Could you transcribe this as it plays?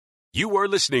You are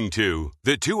listening to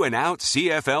the Two and Out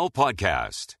CFL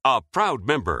podcast, a proud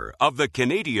member of the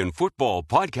Canadian Football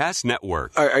Podcast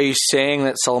Network. Are you saying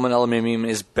that Solomon Elimimian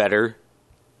is better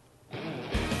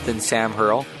than Sam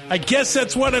Hurl? I guess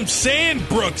that's what I'm saying,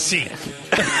 Brooksy.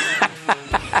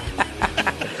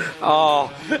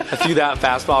 Oh, I threw that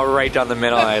fastball right down the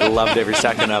middle, and I loved every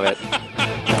second of it.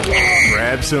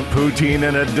 Grab some poutine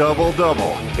and a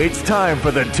double-double. It's time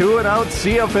for the Two and Out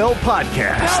CFL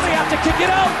podcast. Now they have to kick it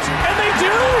out, and they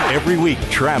do! Every week,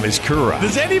 Travis Curra.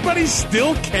 Does anybody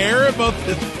still care about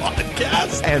this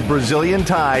podcast? And Brazilian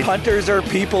Tide. Hunters are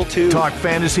people, too. Talk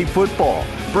fantasy football,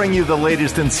 bring you the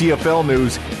latest in CFL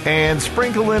news, and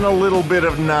sprinkle in a little bit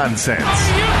of nonsense.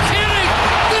 Are you kidding?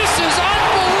 This is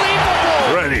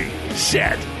unbelievable! Ready,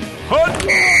 set,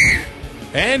 hunt!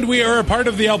 And we are a part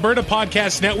of the Alberta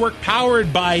Podcast Network,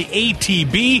 powered by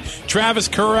ATB, Travis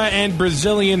Curra, and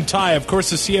Brazilian Tie. Of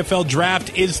course, the CFL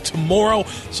draft is tomorrow,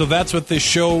 so that's what this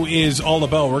show is all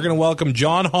about. We're going to welcome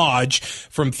John Hodge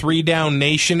from 3 Down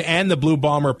Nation and the Blue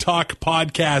Bomber Talk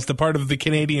podcast, a part of the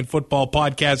Canadian Football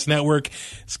Podcast Network.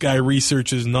 This guy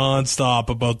researches nonstop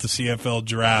about the CFL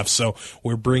draft, so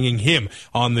we're bringing him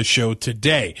on the show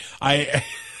today.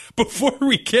 Before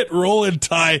we get rolling,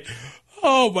 Ty,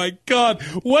 oh my God,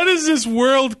 what is this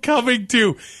world coming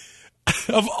to?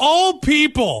 Of all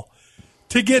people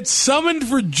to get summoned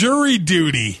for jury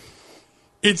duty,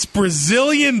 it's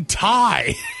Brazilian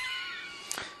Tie.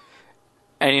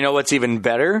 And you know what's even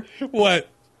better? What?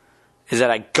 Is that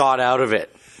I got out of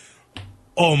it.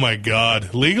 Oh my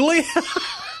God. Legally?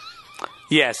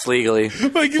 Yes, legally.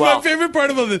 My favorite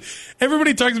part about this,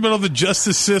 everybody talks about how the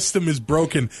justice system is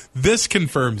broken. This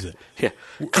confirms it. Yeah,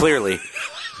 clearly.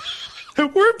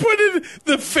 We're putting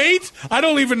the fate. I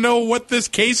don't even know what this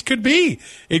case could be.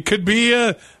 It could be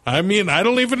I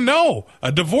don't even know,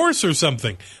 a divorce or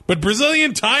something. But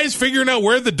Brazilian Tie's figuring out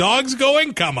where the dog's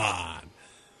going? Come on.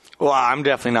 Well, I'm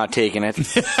definitely not taking it.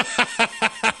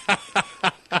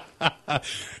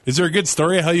 Is there a good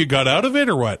story of how you got out of it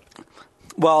or what?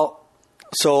 Well,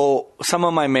 so some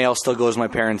of my mail still goes to my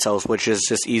parents' house, which is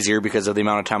just easier because of the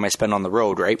amount of time I spend on the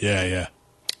road, right? Yeah.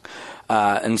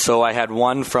 And so I had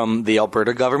one from the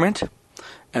Alberta government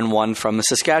and one from the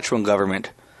Saskatchewan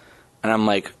government. And I'm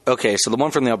like, okay, so the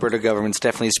one from the Alberta government's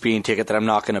definitely a speeding ticket that I'm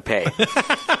not going to pay.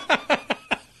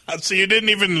 So you didn't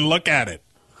even look at it?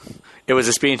 It was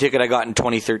a speeding ticket I got in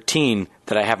 2013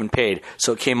 that I haven't paid,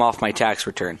 so it came off my tax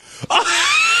return.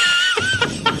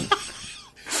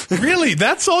 Really?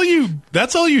 That's all you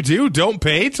do? Don't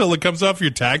pay till it comes off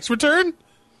your tax return?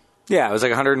 Yeah, it was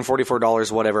like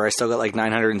 $144, whatever. I still got like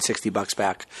 $960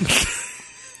 back.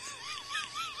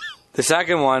 The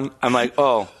second one, I'm like,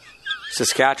 oh,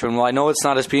 Saskatchewan. Well, I know it's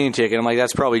not a speeding ticket. I'm like,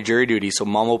 that's probably jury duty. So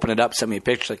Mom opened it up, sent me a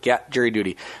picture, like, yeah, jury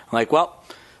duty. I'm like, well,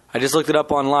 I just looked it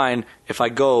up online. If I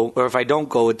go, or if I don't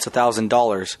go, it's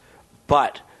 $1,000.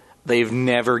 But they've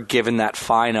never given that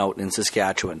fine out in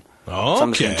Saskatchewan. Okay. So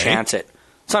I'm just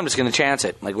going to chance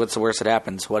it. Like, what's the worst that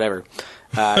happens? Whatever.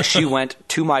 She went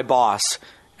to my boss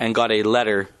and got a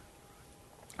letter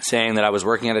saying that I was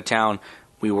working out of town.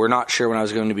 We were not sure when I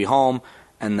was going to be home,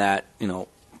 and that,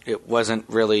 it wasn't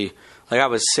really, like, I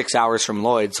was 6 hours from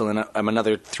Lloyd, so then I'm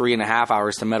another 3.5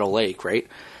 hours to Meadow Lake, right?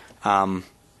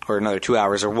 Or another 2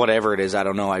 hours, or whatever it is. I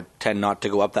don't know. I tend not to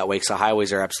go up that way because the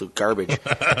highways are absolute garbage.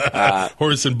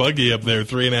 Horse and buggy up there,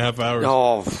 3.5 hours.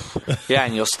 Oh, yeah,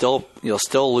 and you'll still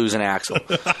lose an axle.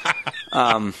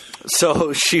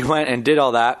 So she went and did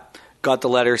all that. Got the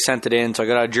letter, sent it in, so I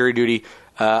got out of jury duty.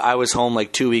 I was home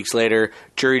like 2 weeks later.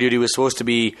 Jury duty was supposed to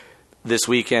be this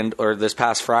weekend or this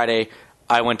past Friday.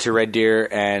 I went to Red Deer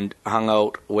and hung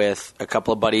out with a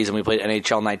couple of buddies, and we played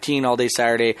NHL 19 all day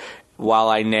Saturday while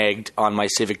I nagged on my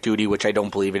civic duty, which I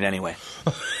don't believe in anyway.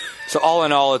 So all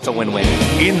in all, it's a win-win.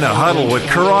 In the Huddle with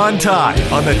Curra and Tie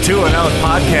on the Two and Out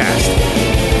podcast.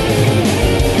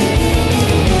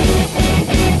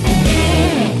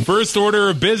 First order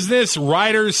of business,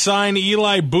 Riders sign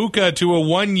Eli Buka to a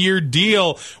 1-year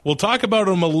deal. We'll talk about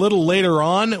him a little later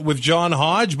on with John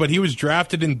Hodge, but he was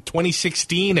drafted in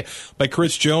 2016 by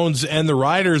Chris Jones and the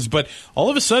Riders. But all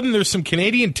of a sudden, there's some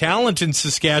Canadian talent in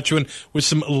Saskatchewan with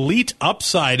some elite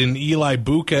upside in Eli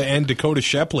Buka and Dakota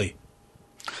Shepley.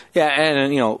 Yeah,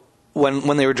 and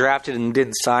when they were drafted and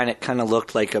didn't sign, it kind of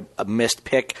looked like a missed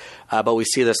pick. But we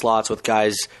see this lots with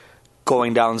guys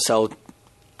going down south,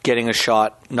 getting a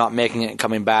shot, not making it and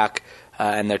coming back,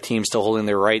 and their team still holding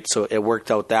their rights. So it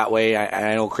worked out that way.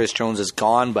 I know Chris Jones is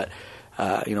gone, but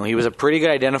he was a pretty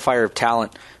good identifier of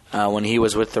talent when he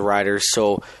was with the Riders.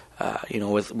 So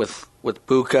with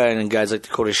Buka and guys like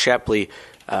Dakota Shepley,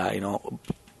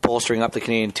 bolstering up the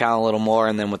Canadian talent a little more,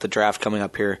 and then with the draft coming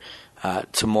up here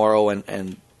tomorrow,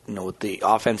 and with the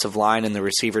offensive line and the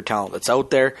receiver talent that's out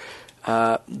there,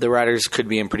 the Riders could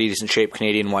be in pretty decent shape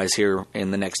Canadian-wise here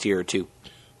in the next year or two.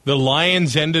 The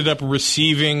Lions ended up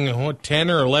receiving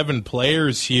 10 or 11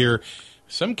 players here.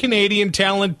 Some Canadian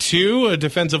talent, too. A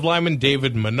defensive lineman,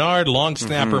 David Menard. Long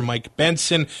snapper, Mike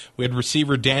Benson. We had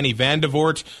receiver Danny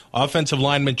Vandevort. Offensive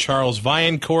lineman, Charles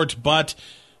Viancourt. But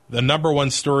the number one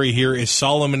story here is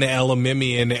Solomon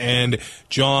Elimimian, and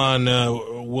John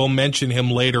will mention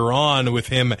him later on with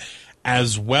him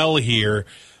as well here.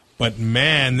 But,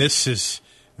 man, this is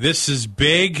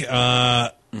big.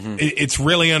 It's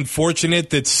really unfortunate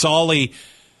that Solly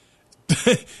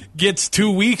gets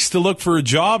 2 weeks to look for a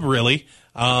job, really.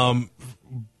 All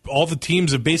the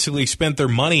teams have basically spent their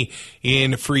money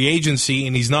in free agency,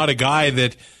 and he's not a guy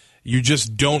that you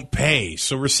just don't pay.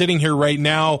 So we're sitting here right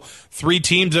now. 3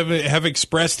 teams have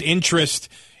expressed interest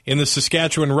in the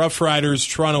Saskatchewan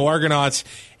Roughriders, Toronto Argonauts,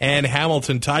 and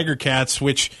Hamilton Tiger Cats,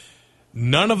 which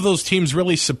none of those teams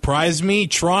really surprise me.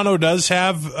 Toronto does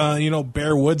have,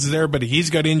 Bear Woods there, but he's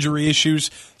got injury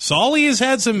issues. Solly has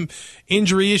had some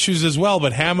injury issues as well,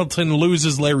 but Hamilton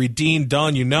loses Larry Dean,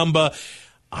 Don Unumba.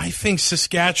 I think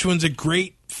Saskatchewan's a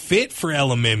great fit for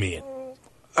Elimimian.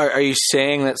 Are you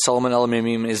saying that Solomon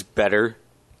Elimimian is better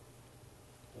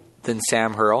than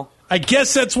Sam Hurl? I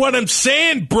guess that's what I'm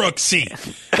saying, Brooksy.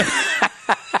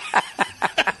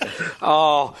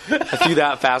 Oh, I threw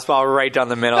that fastball right down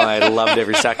the middle, and I loved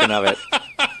every second of it.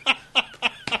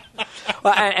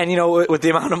 Well, and with the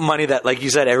amount of money that, like you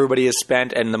said, everybody has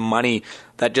spent, and the money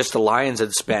that just the Lions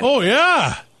had spent. Oh,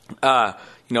 yeah.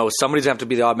 Somebody's going to have to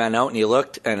be the odd man out, and you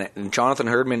looked, and Jonathan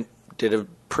Herdman did a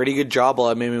pretty good job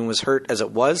while Elimimian was hurt as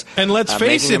it was. And let's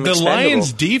face it, the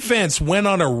Lions' defense went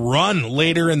on a run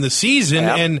later in the season,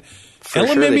 and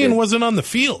Elimimian wasn't on the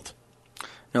field.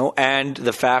 No, and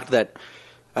the fact that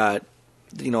they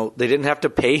didn't have to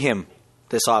pay him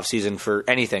this offseason for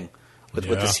anything with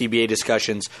the CBA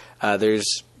discussions.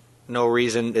 There's no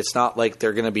reason. It's not like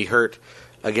they're going to be hurt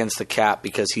against the cap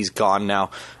because he's gone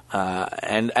now.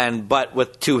 But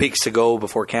with 2 weeks to go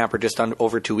before camp, or just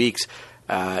over 2 weeks,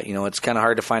 it's kind of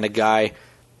hard to find a guy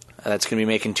that's going to be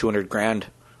making $200,000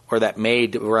 or that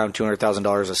made around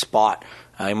 $200,000 a spot.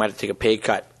 He might have to take a pay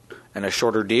cut and a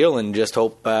shorter deal and just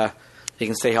hope he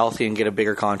can stay healthy and get a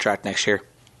bigger contract next year.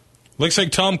 Looks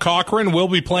like Tom Cochrane will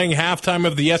be playing halftime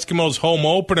of the Eskimos' home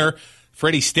opener.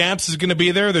 Freddie Stamps is going to be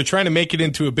there. They're trying to make it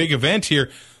into a big event here.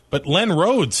 But Len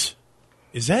Rhodes,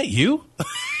 is that you?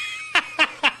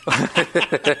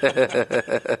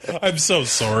 I'm so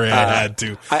sorry I had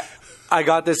to. I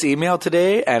got this email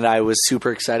today, and I was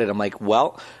super excited. I'm like,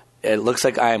 well, it looks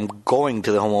like I am going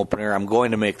to the home opener. I'm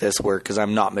going to make this work because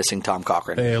I'm not missing Tom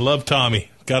Cochrane. Hey, I love Tommy.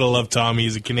 Gotta love Tommy.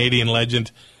 He's a Canadian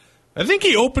legend. I think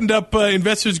he opened up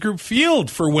Investors Group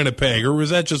Field for Winnipeg, or was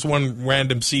that just one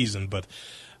random season? But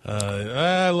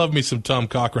I love me some Tom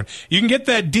Cochrane. You can get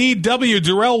that DW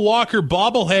Darrell Walker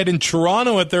bobblehead in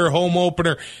Toronto at their home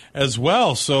opener as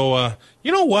well. So,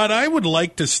 you know what? I would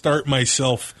like to start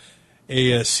myself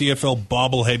a CFL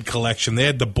bobblehead collection. They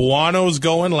had the Buonos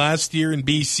going last year in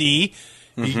BC.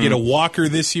 You can get a Walker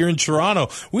this year in Toronto.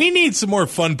 We need some more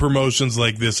fun promotions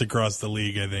like this across the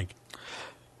league, I think.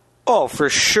 Oh, for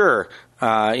sure.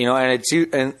 And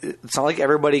it's not like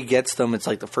everybody gets them. It's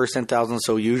like the first 10,000.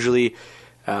 So usually,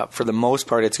 for the most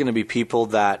part, it's going to be people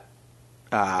that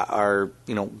are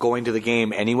going to the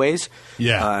game anyways.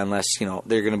 Yeah. Unless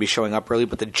they're going to be showing up early.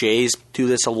 But the Jays do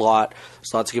this a lot.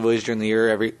 There's lots of giveaways during the year.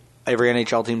 Every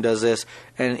NHL team does this,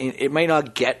 and it might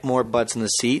not get more butts in the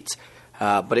seats,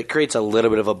 but it creates a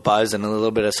little bit of a buzz and a little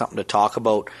bit of something to talk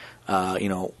about.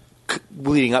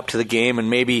 Leading up to the game, and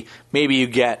maybe you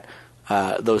get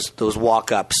those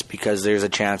walk-ups because there's a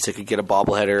chance they could get a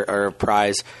bobblehead or a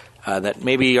prize that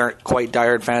maybe aren't quite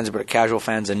diehard fans, but are casual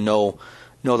fans and know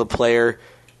the player,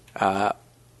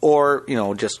 or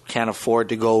just can't afford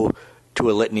to go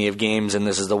to a litany of games, and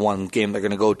this is the one game they're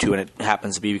going to go to, and it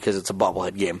happens to be because it's a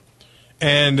bobblehead game.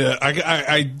 And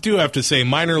I do have to say,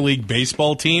 minor league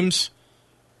baseball teams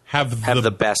have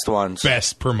the best ones,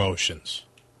 best promotions.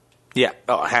 Yeah,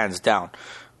 hands down.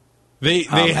 They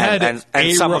had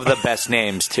and some of the best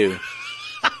names too.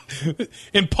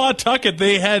 In Pawtucket,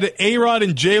 they had A-Rod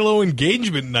and J-Lo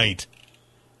engagement night.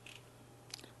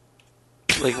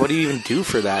 Like, what do you even do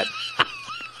for that?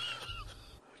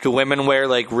 Do women wear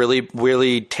like really,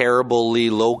 really terribly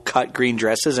low-cut green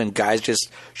dresses, and guys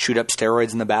just shoot up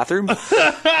steroids in the bathroom?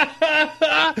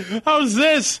 How's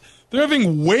this? They're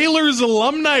having Whalers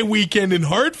Alumni Weekend in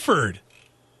Hartford.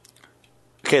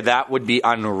 Okay, that would be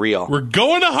unreal. We're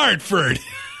going to Hartford.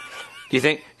 Do you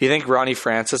think Ronnie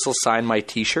Francis will sign my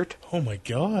T-shirt? Oh my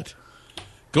God!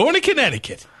 Going to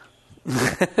Connecticut.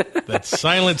 That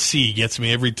silent C gets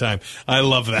me every time. I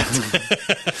love that.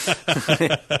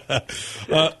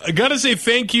 I got to say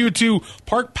thank you to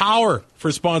Park Power for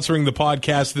sponsoring the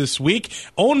podcast this week.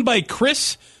 Owned by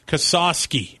Chris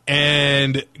Kosowski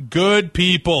and good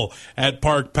people at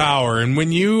Park Power. And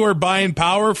when you are buying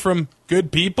power from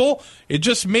good people, it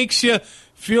just makes you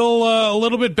feel a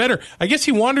little bit better. I guess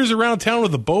he wanders around town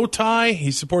with a bow tie.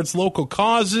 He supports local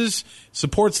causes,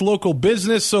 supports local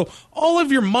business. So all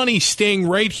of your money staying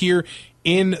right here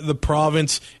in the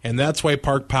province. And that's why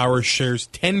Park Power shares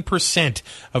 10%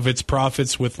 of its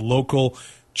profits with local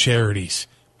charities.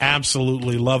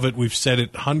 Absolutely love it. We've said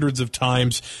it hundreds of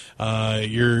times.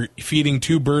 You're feeding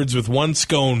two birds with one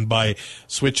scone by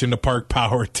switching to Park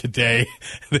Power today.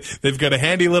 They've got a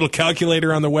handy little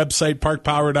calculator on the website,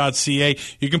 parkpower.ca.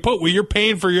 You can put what you're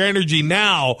paying for your energy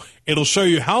now. It'll show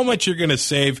you how much you're going to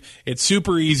save. It's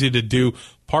super easy to do.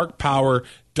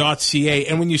 parkpower.ca.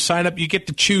 And when you sign up, you get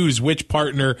to choose which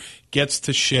partner gets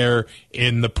to share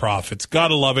in the profits.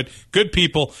 Gotta love it. Good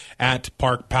people at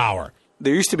Park Power.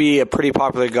 There used to be a pretty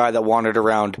popular guy that wandered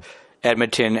around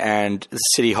Edmonton and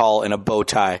City Hall in a bow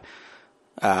tie.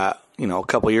 A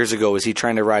couple years ago, was he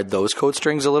trying to ride those coat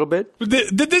strings a little bit?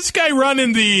 Did this guy run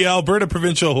in the Alberta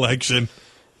provincial election?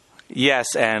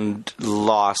 Yes, and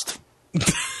lost.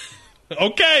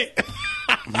 Okay.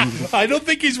 I don't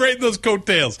think he's right in those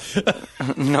coattails.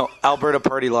 No, Alberta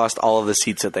Party lost all of the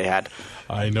seats that they had.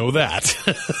 I know that.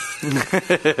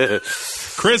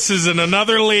 Chris is in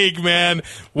another league, man.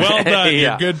 Well done.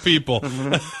 Yeah. You're good people.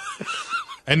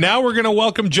 And now we're going to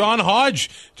welcome John Hodge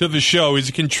to the show. He's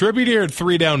a contributor at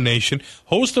 3 Down Nation,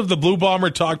 host of the Blue Bomber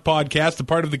Talk podcast, a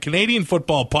part of the Canadian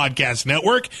Football Podcast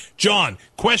Network. John,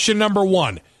 question number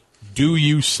 1. Do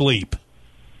you sleep?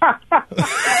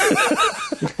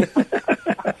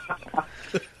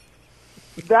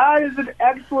 That is an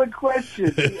excellent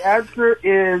question. The answer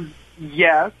is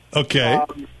yes. Okay.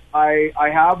 I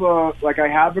have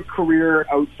a career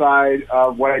outside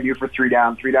of what I do for 3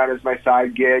 Down. 3 Down is my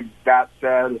side gig. That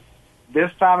said,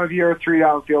 this time of year, 3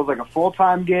 Down feels like a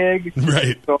full-time gig.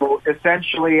 Right. So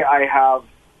essentially, I have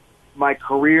my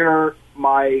career,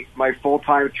 my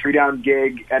full-time 3 Down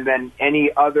gig, and then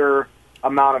any other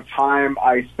amount of time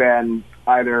I spend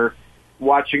either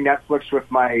watching Netflix with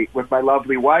my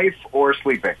lovely wife or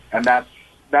sleeping, and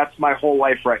that's my whole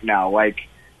life right now. Like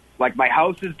my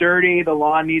house is dirty, the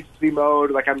lawn needs to be mowed.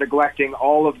 Like I'm neglecting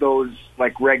all of those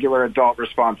like regular adult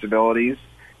responsibilities,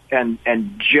 and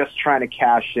just trying to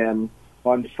cash in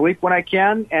on sleep when I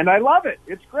can, and I love it.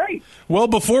 It's great. Well,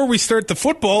 before we start the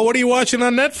football, what are you watching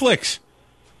on Netflix?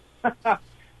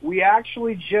 We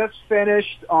actually just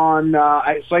finished on.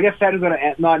 So I guess that is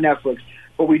not Netflix.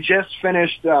 But we just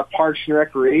finished Parks and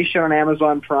Recreation on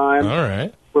Amazon Prime. All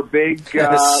right. We're big.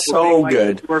 That is so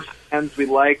good. We're fans. We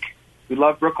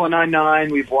love Brooklyn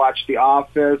Nine-Nine. We've watched The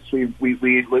Office. We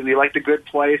like The Good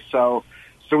Place. So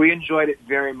we enjoyed it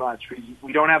very much.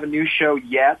 We don't have a new show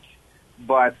yet,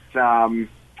 but yeah,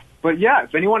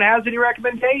 if anyone has any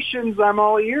recommendations, I'm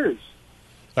all ears.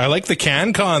 I like the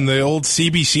CanCon, the old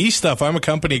CBC stuff. I'm a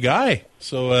company guy.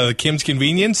 So Kim's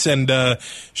Convenience and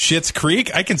Schitt's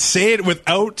Creek. I can say it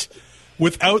without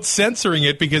censoring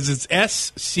it because it's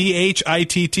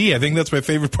SCHITT. I think that's my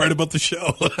favorite part about the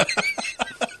show.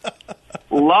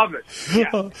 Love it.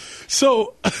 Yeah.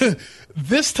 So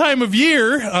this time of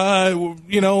year,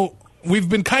 we've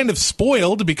been kind of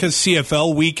spoiled because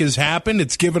CFL week has happened.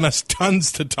 It's given us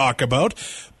tons to talk about.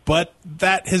 But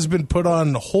that has been put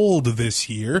on hold this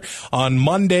year. On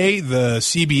Monday, the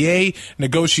CBA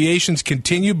negotiations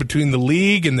continue between the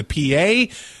league and the PA.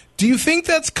 Do you think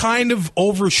that's kind of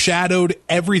overshadowed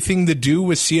everything to do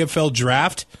with CFL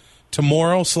draft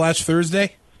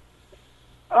tomorrow/Thursday?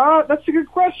 That's a good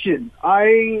question.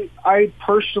 I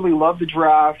personally love the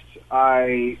draft.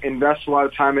 I invest a lot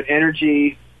of time and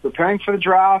energy preparing for the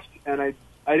draft, and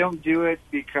I don't do it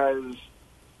because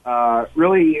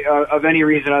really of any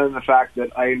reason other than the fact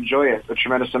that I enjoy it a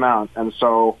tremendous amount. And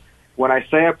so when I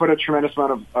say I put a tremendous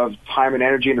amount of time and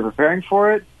energy into preparing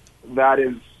for it,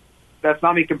 that's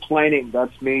not me complaining.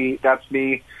 That's me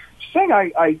saying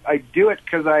I do it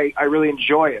because I really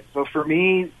enjoy it. So for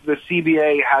me, the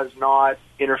CBA has not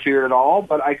interfered at all,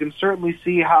 but I can certainly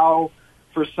see how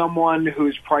for someone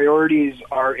whose priorities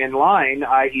are in line,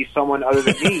 i.e. someone other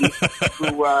than me,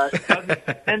 who doesn't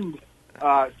spend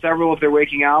several of their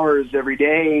waking hours every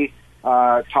day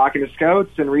talking to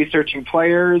scouts and researching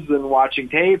players and watching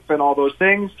tape and all those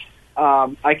things,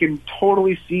 I can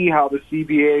totally see how the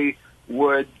CBA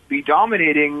would be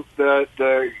dominating the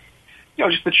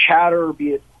just the chatter, be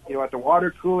it at the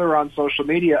water cooler on social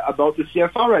media about the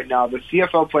CFL right now. The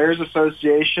CFL Players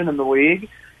Association and the league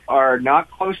are not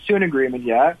close to an agreement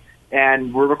yet,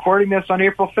 and we're recording this on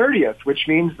April 30th, which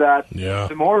means that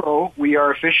tomorrow we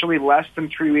are officially less than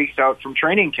 3 weeks out from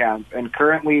training camp, and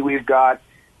currently we've got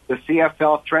the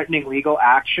CFL threatening legal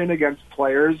action against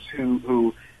players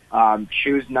who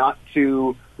choose not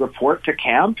to report to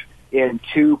camp in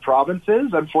 2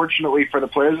 provinces. Unfortunately for the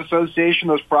Players Association,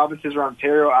 those provinces are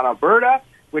Ontario and Alberta,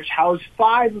 which house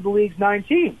 5 of the league's 9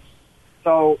 teams.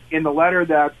 So in the letter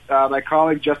that my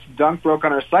colleague Justin Dunk broke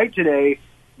on our site today,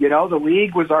 the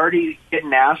league was already getting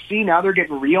nasty. Now they're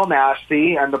getting real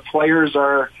nasty, and the players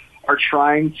are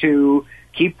trying to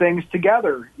keep things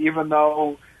together, even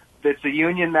though it's a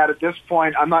union that at this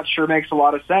point I'm not sure makes a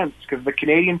lot of sense, because the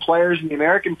Canadian players and the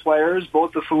American players,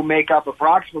 both of whom make up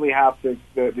approximately half the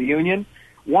union,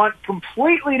 want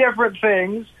completely different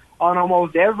things on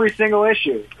almost every single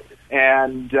issue.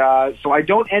 And so I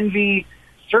don't envy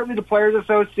certainly the Players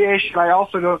Association. I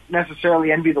also don't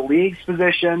necessarily envy the league's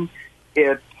position.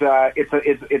 It's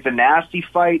a nasty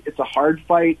fight. It's a hard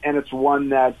fight, and it's one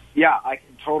that I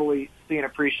can totally see and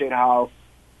appreciate how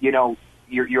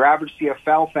your average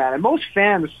CFL fan, and most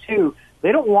fans too,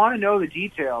 they don't want to know the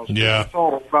details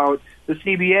about the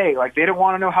CBA. Like, they don't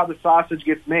want to know how the sausage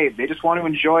gets made. They just want to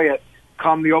enjoy it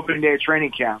come the opening day of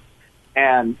training camp.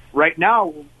 And right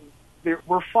now,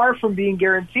 we're far from being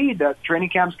guaranteed that training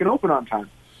camps can open on time.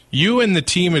 You and the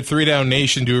team at 3 Down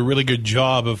Nation do a really good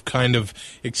job of kind of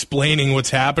explaining what's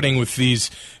happening with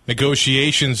these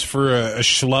negotiations for a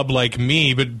schlub like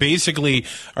me. But basically,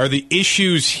 are the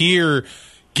issues here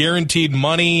guaranteed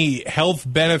money, health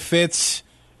benefits,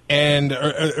 and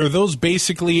are those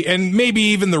basically, and maybe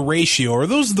even the ratio, are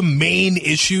those the main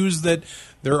issues that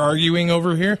they're arguing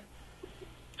over here?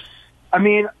 I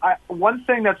mean, one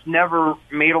thing that's never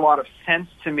made a lot of sense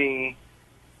to me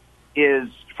is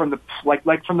from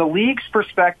the league's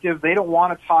perspective, they don't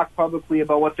want to talk publicly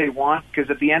about what they want, because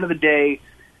at the end of the day,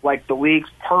 like, the league's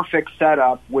perfect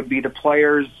setup would be the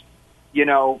players,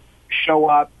 show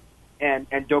up and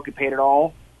don't get paid at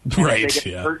all. Right.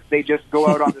 They get hurt, they just go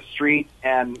out on the street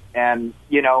and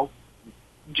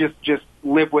just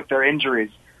live with their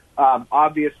injuries.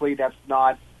 Obviously, that's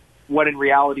not what in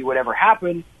reality would ever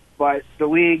happen. But the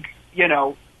league,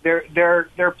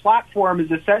 their platform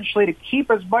is essentially to keep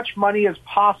as much money as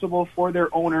possible for their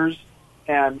owners,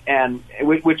 and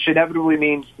which inevitably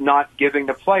means not giving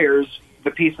the players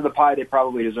the piece of the pie they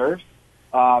probably deserve.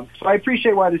 So I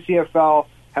appreciate why the CFL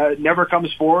never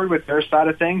comes forward with their side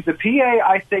of things. The PA,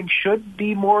 I think, should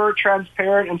be more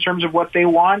transparent in terms of what they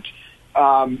want.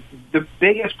 The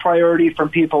biggest priority from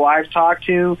people I've talked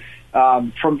to,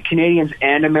 from Canadians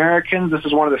and Americans, this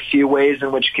is one of the few ways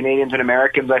in which Canadians and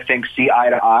Americans, I think, see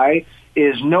eye to eye,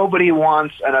 is nobody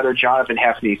wants another Jonathan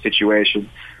Hefney situation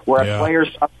where a player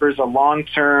suffers a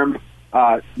long-term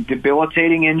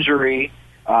debilitating injury.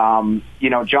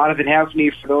 Jonathan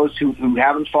Hefney, for those who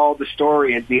haven't followed the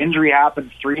story, the injury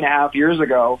happened 3.5 years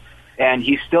ago, and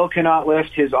he still cannot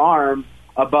lift his arm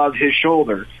above his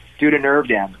shoulder due to nerve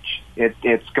damage.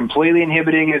 It's completely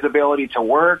inhibiting his ability to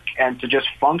work and to just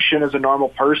function as a normal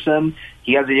person.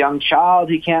 He has a young child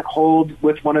he can't hold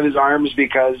with one of his arms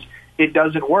because it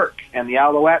doesn't work. And the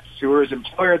Alouettes, who were his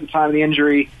employer at the time of the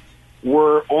injury,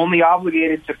 were only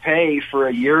obligated to pay for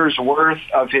a year's worth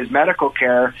of his medical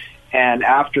care. And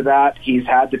after that, he's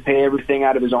had to pay everything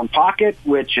out of his own pocket,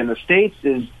 which in the States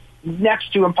is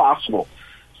next to impossible.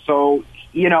 So,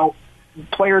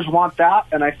 players want that,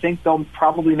 and I think they'll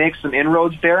probably make some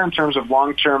inroads there in terms of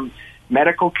long-term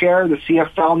medical care. The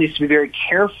CFL needs to be very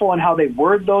careful on how they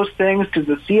word those things, because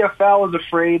the CFL is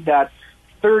afraid that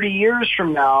 30 years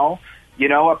from now,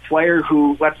 a player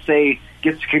who, let's say,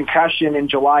 gets a concussion in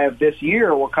July of this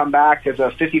year will come back as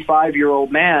a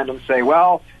 55-year-old man and say,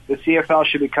 well, the CFL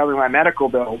should be covering my medical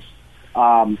bills.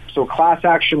 So class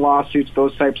action lawsuits,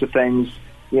 those types of things,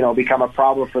 become a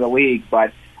problem for the league.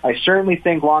 But I certainly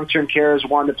think long-term care is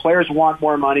one. The players want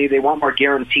more money. They want more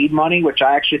guaranteed money, which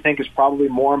I actually think is probably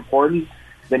more important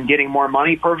than getting more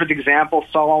money. Perfect example,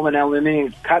 Solomon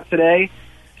Elimini cut today,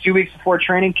 2 weeks before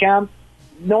training camp.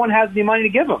 No one has any money to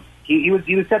give him. He was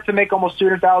set to make almost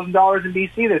 $200,000 in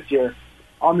BC this year.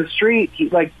 On the street,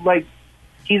 he's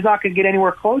not going to get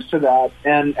anywhere close to that.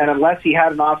 And unless he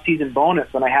had an off-season bonus,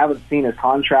 and I haven't seen his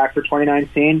contract for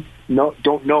 2019,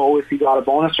 don't know if he got a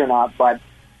bonus or not, but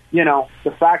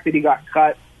the fact that he got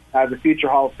cut as a future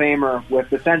Hall of Famer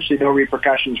with essentially no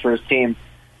repercussions for his team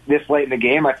this late in the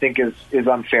game, I think is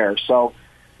unfair. So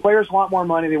players want more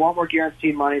money. They want more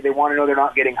guaranteed money. They want to know they're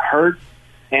not getting hurt.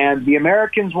 And the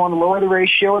Americans want to lower the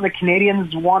ratio, and the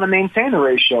Canadians want to maintain the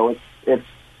ratio. It's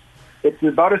it's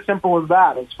about as simple as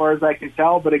that, as far as I can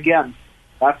tell. But again,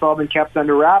 that's all been kept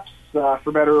under wraps,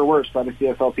 for better or worse, by the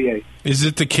CFLPA. Is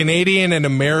it the Canadian and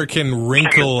American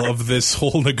wrinkle of this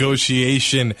whole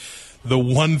negotiation, the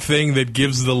one thing that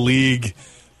gives the league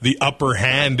the upper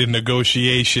hand in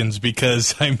negotiations?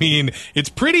 Because, I mean, it's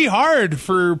pretty hard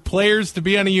for players to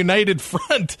be on a united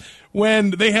front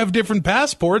when they have different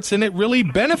passports, and it really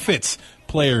benefits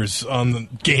players on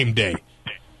game day.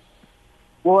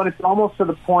 Well, and it's almost to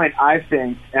the point, I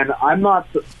think, and I'm not,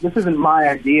 this isn't my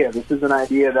idea. This is an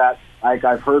idea that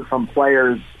I've heard from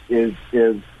players is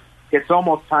it's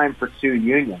almost time for two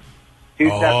unions. Two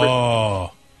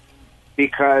separate.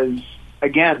 Because,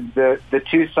 again, the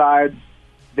two sides,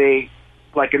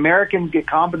 Americans get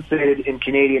compensated in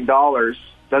Canadian dollars.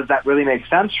 Does that really make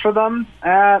sense for them?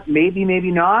 Maybe, maybe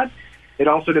not. It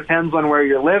also depends on where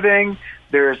you're living.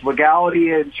 There's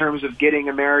legality in terms of getting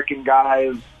American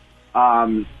guys,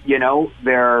 their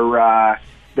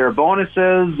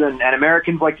bonuses, and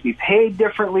Americans like to be paid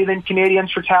differently than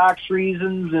Canadians for tax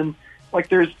reasons. And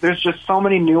there's just so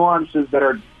many nuances that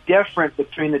are different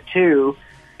between the two.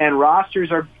 And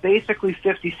rosters are basically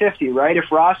 50-50, right?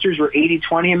 If rosters were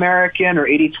 80-20 American or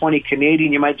 80-20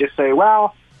 Canadian, you might just say,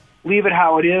 well, leave it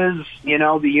how it is.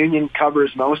 The union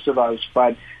covers most of us.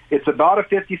 But it's about a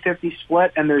 50-50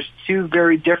 split, and there's two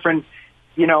very different,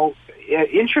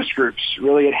 interest groups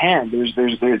really at hand.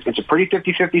 It's a pretty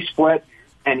 50-50 split,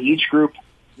 and each group,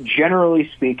 generally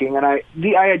speaking, and I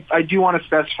do want to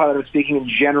specify that I'm speaking in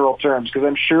general terms, because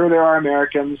I'm sure there are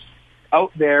Americans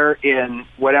out there in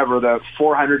whatever, the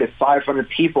 400 to 500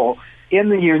 people in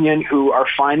the union who are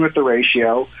fine with the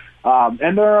ratio.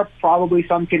 And there are probably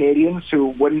some Canadians who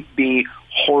wouldn't be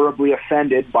horribly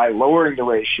offended by lowering the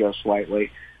ratio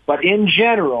slightly. But in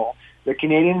general, the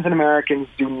Canadians and Americans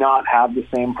do not have the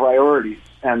same priorities.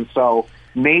 And so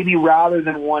maybe rather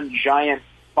than one giant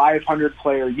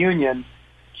 500-player union,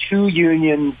 two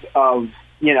unions of,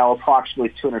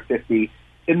 approximately 250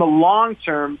 in the long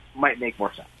term might make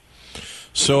more sense.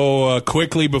 So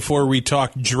quickly before we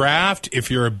talk draft, if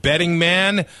you're a betting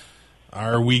man,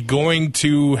 are we going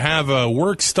to have a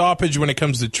work stoppage when it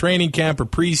comes to training camp or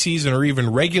preseason or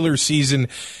even regular season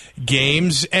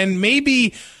games? And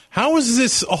maybe how is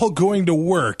this all going to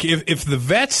work? If the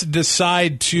vets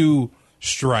decide to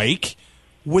strike,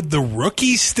 would the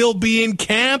rookies still be in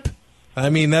camp? I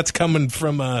mean, that's coming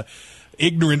from a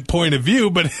ignorant point of view,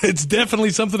 but it's definitely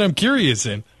something I'm curious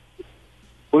in.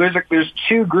 Well, there's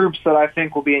two groups that I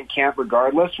think will be in camp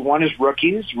regardless. One is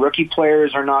rookies. Rookie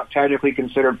players are not technically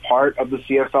considered part of the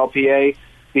CFLPA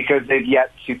because they've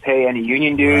yet to pay any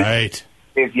union dues. Right.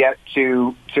 They've yet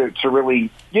to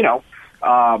really, set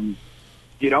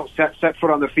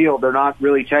foot on the field. They're not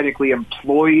really technically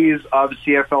employees of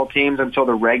CFL teams until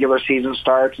the regular season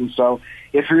starts. And so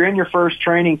if you're in your first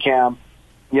training camp,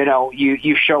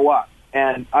 you show up.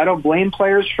 And I don't blame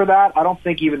players for that. I don't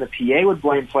think even the PA would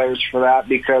blame players for that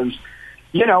because,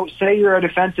 say you're a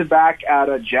defensive back at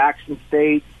a Jackson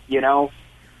State, you're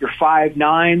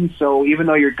 5'9", so even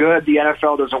though you're good, the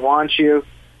NFL doesn't want you.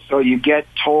 So you get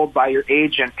told by your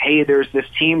agent, hey, there's this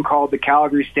team called the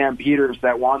Calgary Stampeders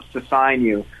that wants to sign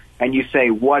you. And you say,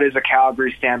 what is a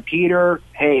Calgary Stampeder?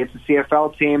 Hey, it's a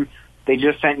CFL team. They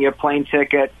just sent you a plane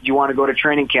ticket. Do you want to go to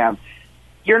training camp?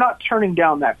 You're not turning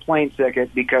down that plane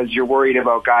ticket because you're worried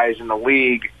about guys in the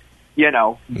league,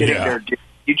 getting their due.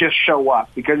 You just show up.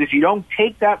 Because if you don't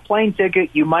take that plane ticket,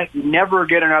 you might never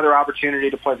get another opportunity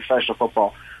to play professional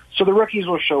football. So the rookies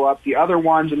will show up. The other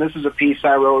ones, and this is a piece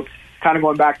I wrote kind of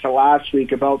going back to last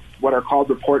week about what are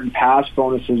called report and pass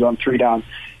bonuses on 3 Down,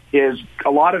 is a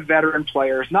lot of veteran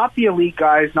players, not the elite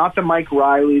guys, not the Mike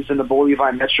Rileys and the Bo Levi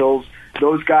Mitchells.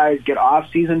 Those guys get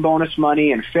off-season bonus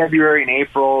money in February and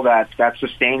April that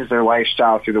sustains their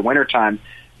lifestyle through the wintertime.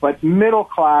 But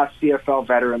middle-class CFL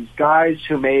veterans, guys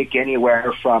who make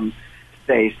anywhere from,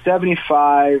 say,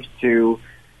 $75 to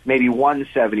maybe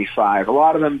 $175, a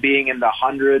lot of them being in the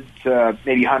 $100 to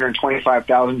maybe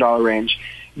 $125,000 range,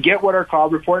 get what are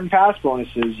called report and pass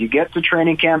bonuses. You get to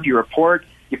training camp, you report,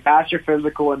 you pass your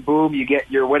physical, and boom, you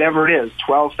get your whatever it is,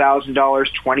 $12,000,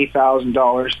 $20,000,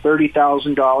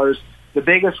 $30,000. The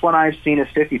biggest one I've seen is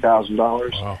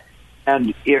 $50,000. Wow.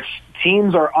 And if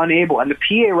teams are unable, and the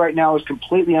PA right now is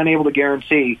completely unable to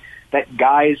guarantee that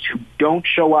guys who don't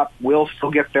show up will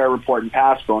still get their report and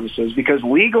pass bonuses, because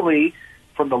legally,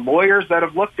 from the lawyers that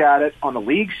have looked at it on the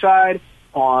league side,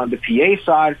 on the PA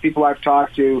side, people I've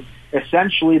talked to,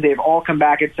 essentially they've all come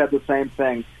back and said the same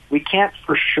thing. We can't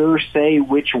for sure say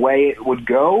which way it would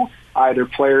go, either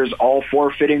players all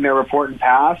forfeiting their report and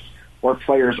pass or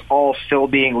players all still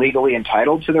being legally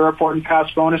entitled to their report and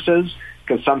pass bonuses,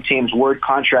 because some teams word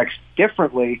contracts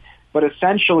differently. But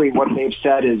essentially what they've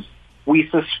said is, we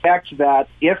suspect that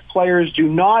if players do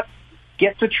not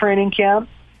get to training camp,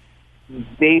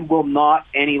 they will not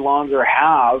any longer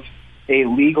have a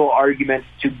legal argument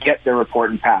to get their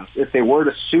report and pass. If they were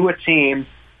to sue a team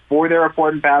for their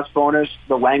report and pass bonus,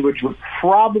 the language would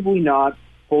probably not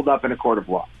hold up in a court of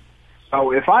law.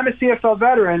 So if I'm a CFL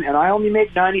veteran and I only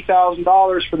make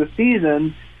 $90,000 for the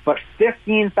season, but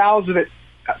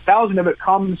 $15,000 of it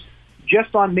comes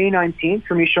just on May 19th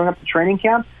for me showing up to training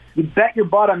camp, you bet your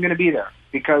butt I'm going to be there,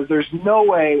 because there's no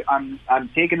way I'm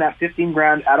taking that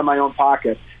 $15,000 out of my own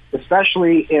pocket,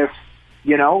 especially if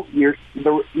you got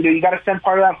to send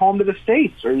part of that home to the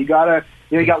States, or you got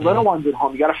little ones at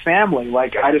home, you got a family.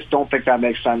 Like, I just don't think that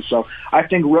makes sense. So I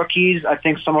think rookies, I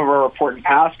think some of our report and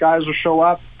pass guys will show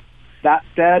up. That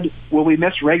said, will we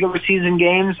miss regular season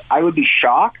games? I would be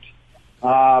shocked.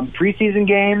 Preseason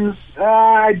games,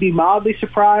 I'd be mildly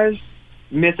surprised.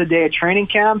 Miss a day of training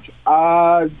camp,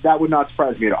 that would not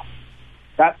surprise me at all.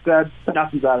 That said,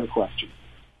 nothing's out of the question.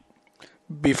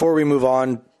 Before we move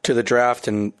on to the draft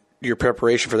and your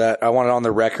preparation for that, I want it on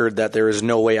the record that there is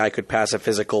no way I could pass a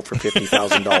physical for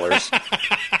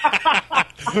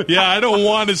 $50,000. Yeah, I don't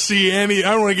want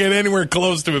to get anywhere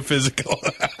close to a physical.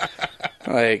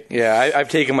 I've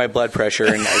taken my blood pressure,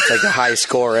 and it's like a high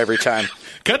score every time.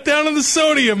 Cut down on the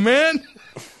sodium, man.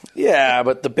 Yeah,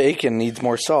 but the bacon needs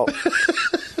more salt.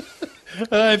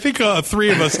 I think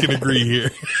 3 of us can agree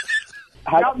here.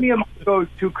 Help me among those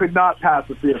who could not pass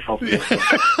the CFL physical.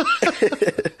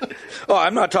 Oh,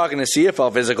 I'm not talking a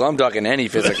CFL physical. I'm talking any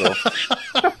physical.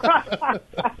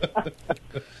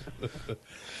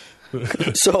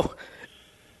 So,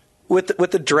 with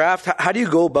the draft, how do you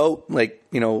go about,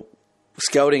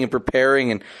 scouting and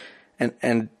preparing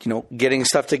and getting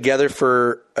stuff together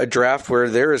for a draft where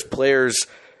there is players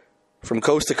from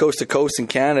coast to coast to coast in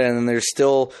Canada, and then there's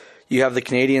still, you have the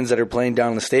Canadians that are playing down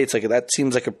in the States? Like, that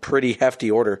seems like a pretty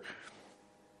hefty order.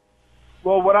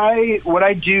 Well, what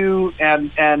I do,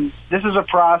 and this is a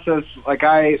process, like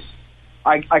I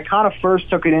kind of first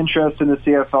took an interest in the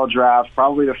CFL draft,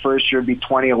 probably the first year would be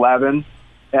 2011,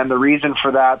 and the reason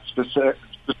for that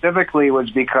specifically was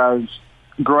because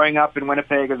growing up in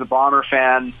Winnipeg as a Bomber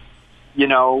fan,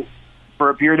 for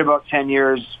a period of about 10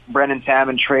 years, Brendan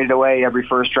Taman traded away every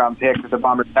first-round pick that the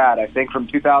Bombers had. I think from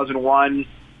 2001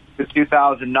 to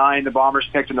 2009, the Bombers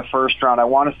picked in the first round, I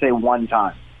want to say one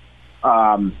time.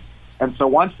 And so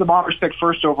once the Bombers picked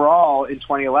first overall in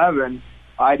 2011,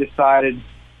 I decided,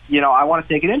 I want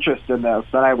to take an interest in this.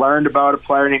 And I learned about a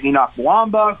player named Enoch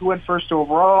Mwamba who went first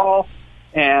overall.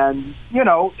 And,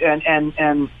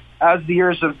 and as the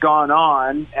years have gone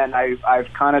on, and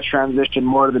I've kind of transitioned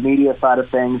more to the media side of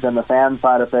things and the fan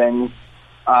side of things,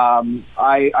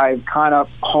 I've kind of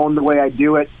honed the way I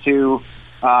do it to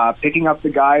picking up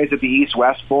the guys at the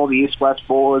East-West Bowl. The East-West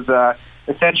Bowl is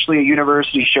essentially a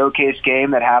university showcase game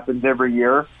that happens every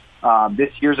year. This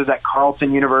year's is at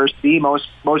Carleton University.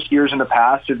 Most years in the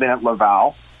past have been at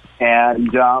Laval.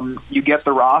 And you get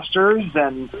the rosters,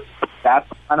 and that's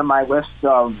kind of my list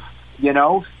of,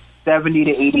 70 to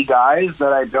 80 guys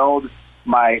that I build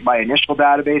my initial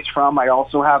database from. I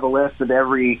also have a list of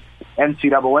every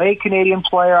NCAA Canadian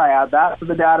player. I add that to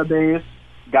the database.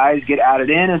 Guys get added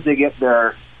in as they get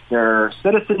their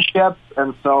citizenship.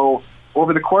 And so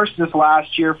over the course of this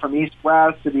last year, from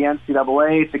East-West to the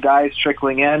NCAA to guys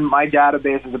trickling in, my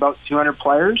database is about 200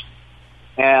 players.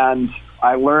 And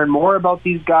I learn more about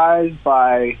these guys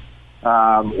by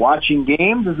watching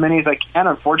games, as many as I can.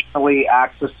 Unfortunately,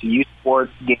 access to youth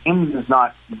sports games is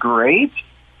not great.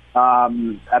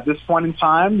 At this point in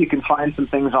time, you can find some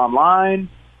things online,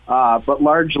 but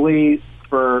largely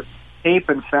for tape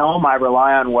and film, I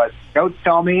rely on what scouts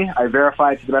tell me. I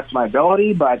verify it to the best of my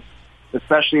ability, but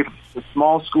especially if it's a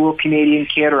small school Canadian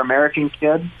kid or American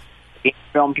kid,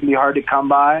 film can be hard to come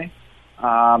by.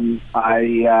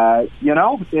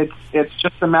 It's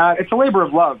just it's a labor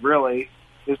of love, really,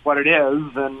 is what it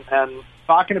is. And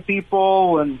talking to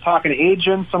people and talking to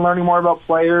agents and learning more about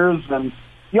players. And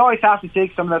you always have to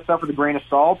take some of that stuff with a grain of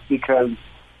salt because,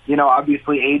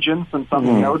 obviously agents and some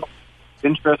scouts have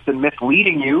interest in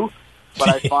misleading you. But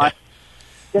I find,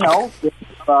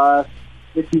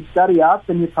 if you study up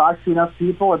and you talk to enough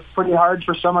people, it's pretty hard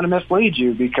for someone to mislead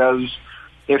you, because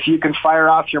if you can fire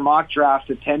off your mock draft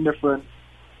to 10 different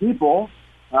people,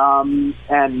 and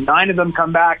 9 of them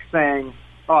come back saying,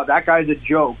 oh, that guy's a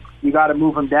joke, you got to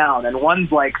move him down. And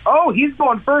one's like, oh, he's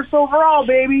going first overall,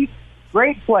 baby.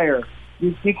 Great player.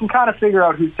 You can kind of figure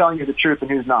out who's telling you the truth and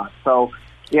who's not. So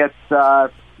it's,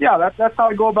 that's how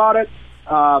I go about it.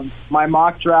 My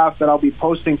mock draft that I'll be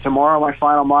posting tomorrow, my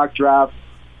final mock draft,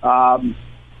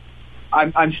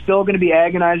 I'm still going to be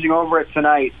agonizing over it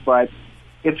tonight, but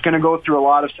it's going to go through a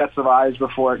lot of sets of eyes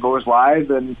before it goes live.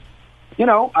 And, you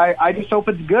know, I just hope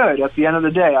it's good at the end of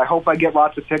the day. I hope I get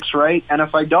lots of picks right. And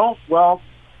if I don't, well,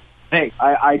 hey,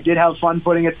 I did have fun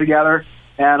putting it together,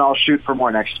 and I'll shoot for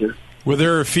more next year. Were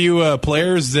there a few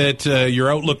players that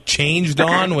your outlook changed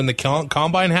on when the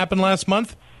combine happened last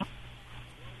month?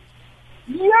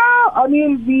 Yeah, I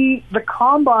mean the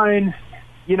combine,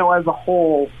 you know, as a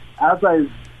whole, and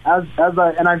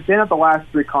I've been at the last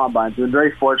 3 combines. I've been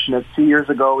very fortunate. 2 years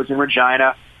ago, I was in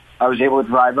Regina. I was able to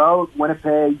drive out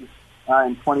Winnipeg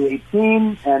in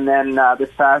 2018, and then this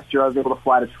past year I was able to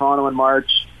fly to Toronto in March,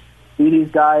 see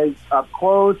these guys up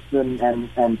close,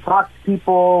 and talk to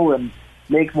people and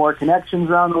make more connections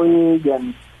around the league,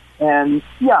 and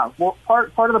yeah, well,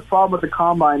 part of the problem with the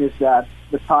combine is that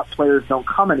the top players don't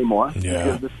come anymore. Yeah.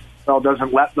 Because the CFL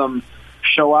doesn't let them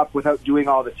show up without doing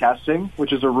all the testing,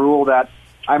 which is a rule that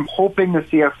I'm hoping the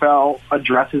CFL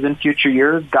addresses in future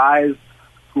years. Guys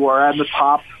who are at the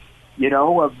top, you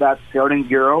know, of that scouting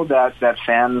bureau that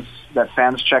fans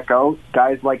check out.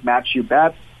 Guys like Matthew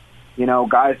Betts, you know,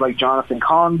 guys like Jonathan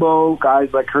Kongbo,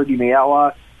 guys like Herdy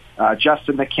Mayella,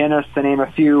 Justin McInnes, to name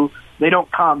a few. They don't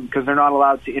come because they're not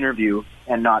allowed to interview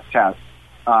and not test.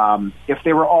 If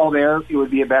they were all there, it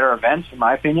would be a better event, in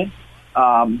my opinion.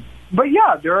 But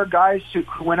yeah, there are guys who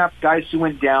went up, guys who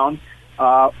went down.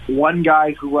 One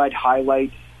guy who I'd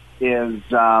highlight is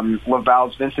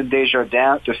Laval's Vincent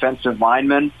Desjardins, defensive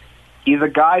lineman. He's a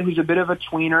guy who's a bit of a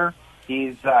tweener.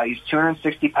 He's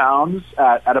 260 pounds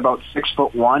at about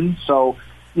 6'1". So,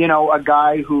 you know, a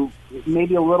guy who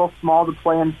maybe a little small to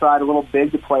play inside, a little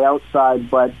big to play outside,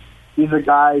 but he's a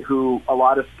guy who a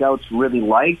lot of scouts really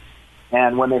liked.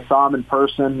 And when they saw him in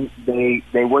person, they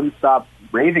wouldn't stop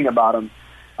raving about him.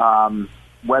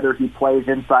 Whether he plays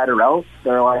inside or out,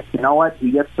 they're like, you know what,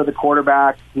 he gets to the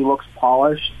quarterback, he looks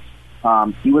polished.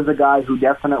 He was a guy who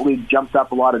definitely jumped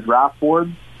up a lot of draft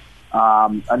boards.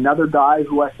 Another guy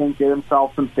who I think did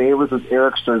himself some favors was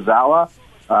Eric Starzala,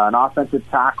 an offensive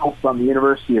tackle from the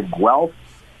University of Guelph.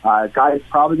 Guy is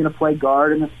probably going to play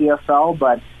guard in the CFL,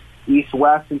 but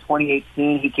East-West in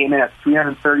 2018, he came in at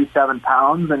 337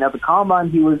 pounds, and at the Combine,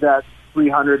 he was at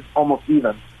 300, almost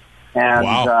even. And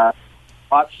wow.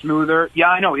 A lot smoother. Yeah,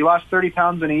 I know. He lost 30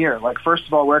 pounds in a year. Like, first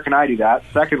of all, where can I do that?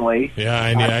 Secondly... Yeah,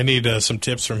 I need some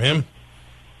tips from him.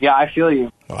 Yeah, I feel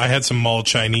you. Well, I had some mall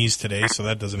Chinese today, so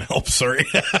that doesn't help. Sorry.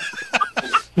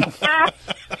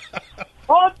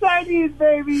 All Chinese,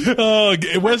 baby. Oh,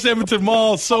 West Edmonton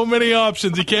Mall, so many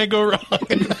options. You can't go wrong.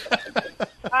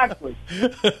 Exactly.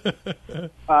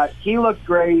 He looked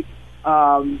great.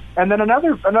 And then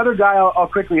another guy I'll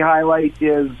quickly highlight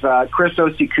is Chris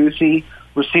Osikusi,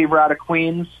 receiver out of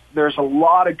Queens. There's a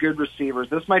lot of good receivers.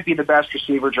 This might be the best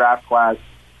receiver draft class.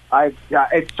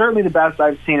 It's certainly the best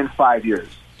I've seen in 5 years.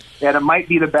 And it might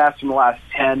be the best in the last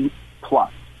 10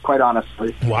 plus, quite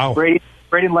honestly. Wow. Brady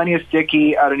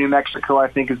Lenius-Dickey out of New Mexico, I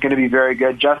think, is going to be very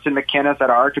good. Justin McInnes out of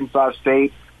Arkansas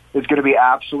State is going to be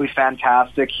absolutely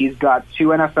fantastic. He's got 2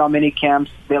 NFL mini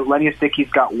camps. Lenius-Dickey's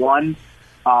got 1.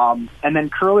 And then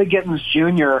Curly Gittens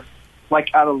Jr.,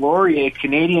 like out of Laurier,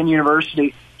 Canadian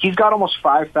University, he's got almost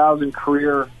 5,000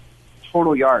 career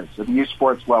total yards at the U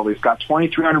Sports level. He's got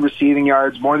 2,300 receiving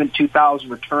yards, more than 2,000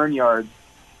 return yards.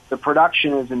 The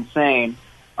production is insane.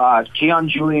 Keon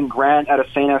Julian Grant out of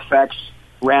St. FX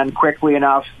ran quickly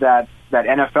enough that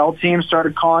NFL teams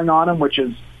started calling on him, which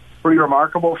is pretty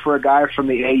remarkable for a guy from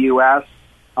the AUS.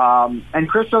 And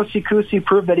Chris Osikusi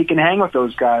proved that he can hang with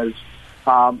those guys.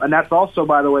 And that's also,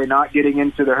 by the way, not getting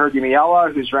into the Herdy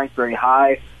Mayella, who's ranked very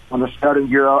high on the Scouting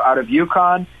Bureau out of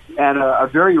UConn, and a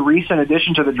very recent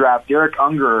addition to the draft, Derek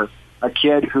Unger, a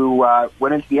kid who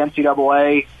went into the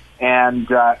NCAA and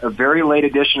a very late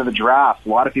addition of the draft. A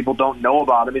lot of people don't know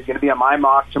about him. He's going to be on my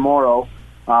mock tomorrow,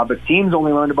 but teams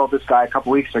only learned about this guy a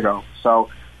couple weeks ago. So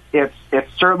it's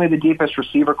certainly the deepest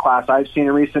receiver class I've seen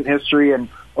in recent history, and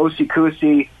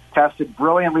Osikusi tested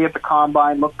brilliantly at the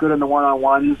Combine, looked good in the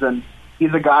one-on-ones, and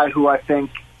he's a guy who I think,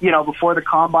 before the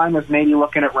Combine was maybe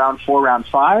looking at round 4, round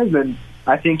 5, and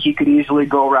I think he could easily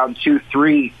go round 2,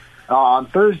 3 on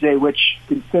Thursday, which,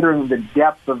 considering the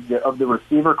depth of the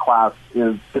receiver class,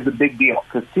 is a big deal.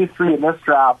 Because 2, 3 in this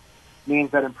draft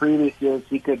means that in previous years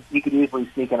he could easily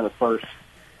sneak into the first.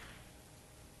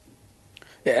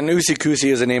 Yeah, and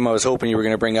Osikusi is a name I was hoping you were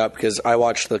going to bring up because I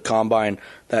watched the Combine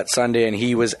that Sunday, and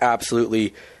he was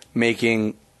absolutely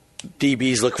making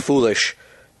DBs look foolish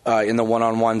in the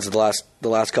one-on-ones the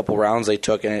last couple rounds they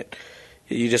took, and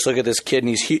you just look at this kid,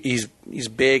 and he's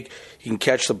big. He can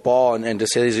catch the ball, and to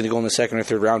say he's going to go in the second or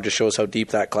third round just shows how deep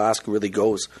that class really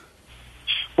goes.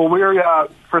 Well, we're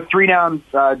for 3 downs.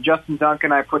 Justin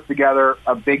Duncan and I put together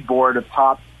a big board of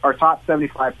our top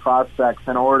 75 prospects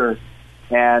in order,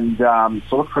 and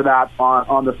so look for that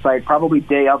on the site. Probably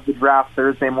day of the draft,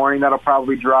 Thursday morning. That'll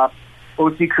probably drop.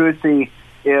 Otsi Kusi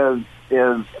is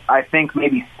I think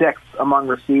maybe 6th among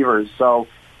receivers, so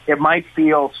it might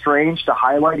feel strange to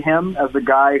highlight him as a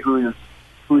guy who's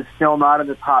still not in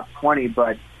the top 20.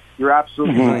 But you're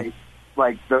absolutely right.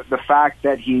 Like the fact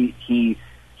that he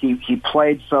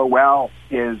played so well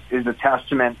is a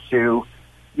testament to,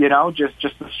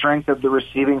 just the strength of the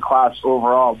receiving class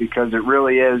overall, because it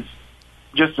really is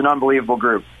just an unbelievable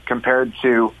group compared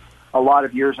to a lot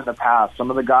of years in the past. Some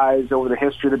of the guys over the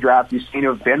history of the draft you've seen who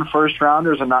have been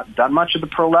first-rounders and not done much at the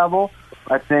pro level.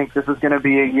 I think this is going to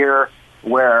be a year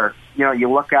where,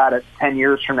 you look at it 10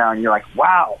 years from now and you're like,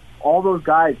 wow, all those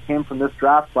guys came from this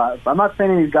draft class. I'm not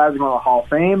saying these guys are going to the Hall of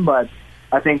Fame, but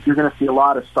I think you're going to see a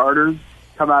lot of starters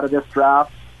come out of this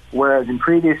draft, whereas in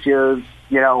previous years,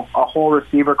 a whole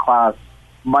receiver class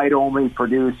might only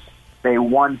produce, say,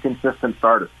 one consistent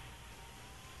starter.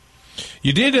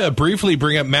 You did briefly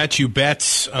bring up Matthew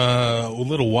Betts a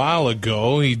little while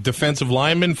ago. He's defensive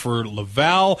lineman for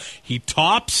Laval. He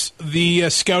tops the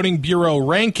Scouting Bureau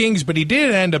rankings, but he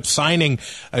did end up signing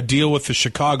a deal with the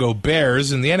Chicago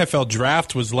Bears, and the NFL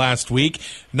draft was last week.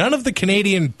 None of the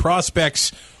Canadian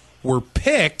prospects were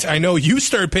picked. I know you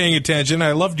started paying attention.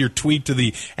 I loved your tweet to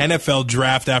the NFL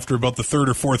draft after about the 3rd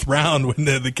or 4th round when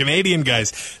the Canadian guys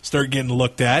start getting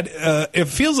looked at. It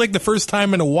feels like the first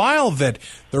time in a while that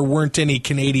there weren't any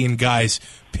Canadian guys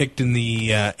picked in the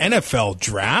NFL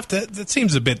draft. That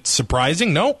seems a bit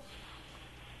surprising, no?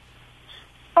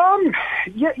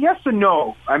 Yes and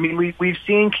no. I mean, we've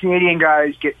seen Canadian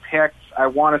guys get picked, I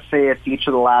want to say it's each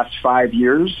of the last 5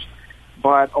 years.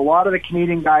 But a lot of the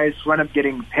Canadian guys who end up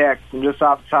getting picked, and just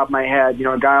off the top of my head,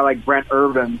 a guy like Brent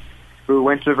Irvin, who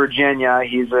went to Virginia,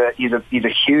 he's a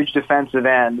huge defensive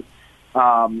end. He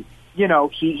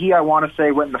I want to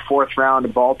say went in the 4th round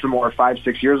to Baltimore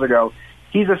 5-6 years ago.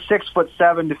 He's a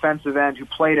 6'7" defensive end who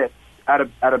played at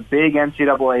a big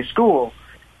NCAA school.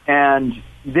 And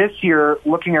this year,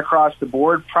 looking across the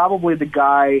board, probably the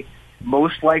guy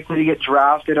most likely to get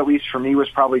drafted, at least for me, was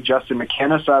probably Justin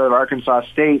McInnis out of Arkansas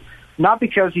State. Not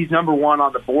because he's number 1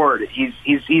 on the board. He's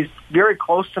very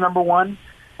close to number 1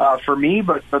 for me,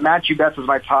 but Matthew Betts is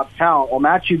my top talent. Well,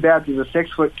 Matthew Betts is a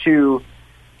 6'2",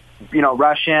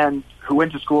 rush end who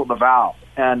went to school at Laval.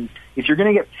 And if you're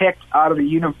going to get picked out of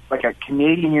a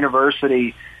Canadian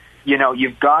university,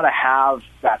 you've got to have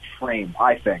that frame,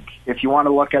 I think. If you want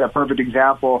to look at a perfect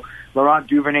example, Laurent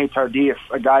Duvernay-Tardif,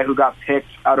 a guy who got picked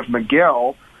out of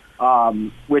McGill,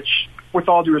 which, with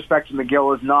all due respect to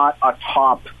McGill, is not a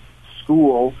top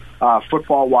school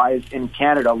football-wise in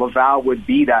Canada. Laval would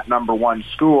be that number 1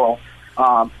 school.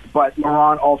 But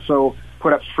Laurent also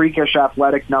put up freakish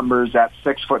athletic numbers at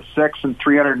 6'6" and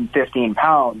 315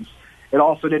 pounds. It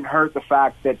also didn't hurt the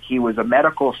fact that he was a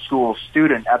medical school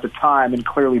student at the time and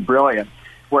clearly brilliant.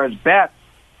 Whereas Betts,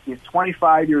 he's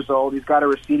 25 years old. He's got a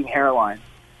receding hairline.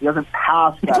 He doesn't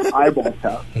pass that eyeball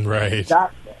test. Right.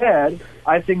 That said,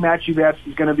 I think Matthew Betts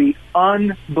is going to be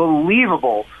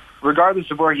unbelievable regardless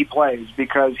of where he plays,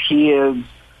 because he is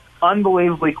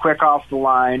unbelievably quick off the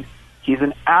line. He's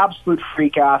an absolute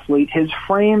freak athlete. His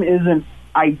frame isn't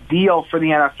ideal for the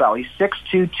NFL. He's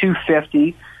 6'2",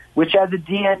 250, which as a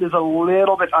D-end is a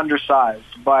little bit undersized.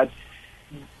 But,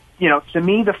 to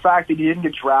me, the fact that he didn't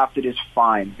get drafted is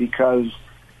fine, because,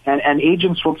 and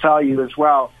agents will tell you as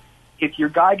well, if your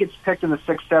guy gets picked in the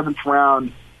 6th, 7th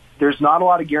round, there's not a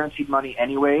lot of guaranteed money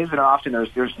anyways, and often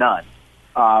there's none.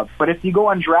 But if you go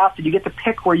undrafted, you get to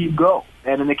pick where you go.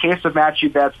 And in the case of Matthew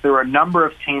Betts, there were a number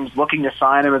of teams looking to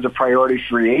sign him as a priority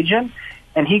free agent,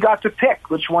 and he got to pick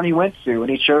which one he went to,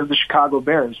 and he chose the Chicago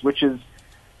Bears, which is,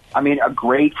 a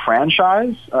great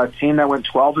franchise, a team that went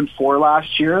 12-4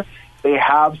 last year. They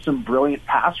have some brilliant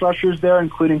pass rushers there,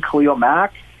 including Khalil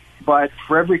Mack. But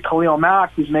for every Khalil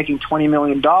Mack who's making $20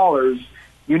 million,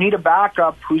 you need a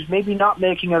backup who's maybe not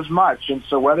making as much. And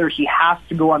so whether he has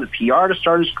to go on the PR to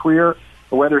start his career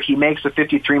or whether he makes a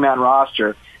 53-man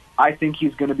roster, I think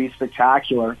he's going to be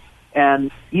spectacular. And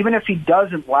even if he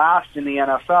doesn't last in the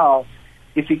NFL,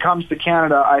 if he comes to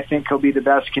Canada, I think he'll be the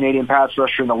best Canadian pass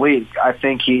rusher in the league. I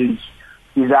think he's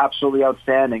absolutely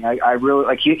outstanding. I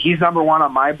really he's number 1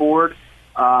 on my board,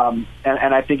 and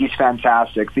I think he's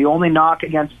fantastic. The only knock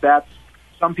against Betts,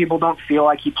 some people don't feel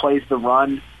like he plays the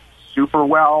run super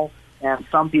well, and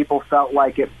some people felt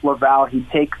like at Laval he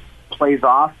takes plays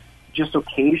off just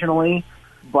occasionally.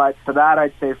 But to that,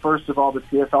 I'd say, first of all, the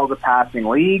CFL is a passing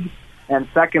league. And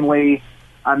secondly,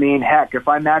 I mean, heck, if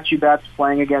I Matthew Betts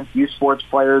playing against U Sports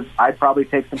players, I'd probably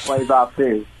take some plays off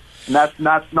too. And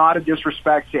that's not a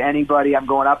disrespect to anybody I'm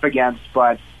going up against,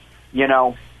 but, you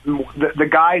know, the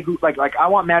guy who, like I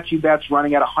want Matthew Betts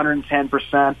running at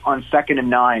 110% on 2nd and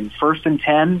 9. 1st and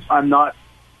 10, I'm not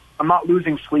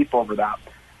losing sleep over that,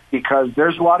 because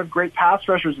there's a lot of great pass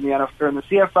rushers in the NFL or in the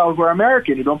CFL who are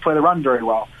American who don't play the run very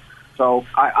well. So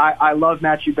I love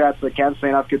Matthew Betts. I can't say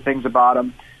enough good things about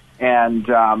him. And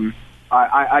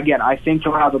I think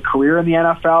he'll have a career in the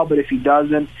NFL, but if he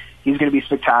doesn't, he's going to be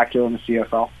spectacular in the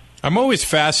CFL. I'm always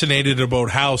fascinated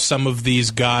about how some of these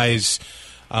guys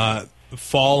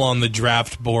fall on the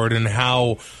draft board and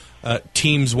how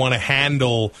teams want to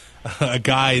handle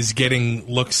guys getting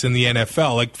looks in the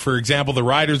NFL. Like, for example, the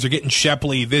Riders are getting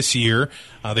Shepley this year.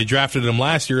 They drafted him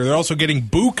last year. They're also getting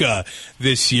Buka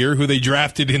this year, who they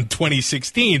drafted in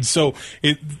 2016. So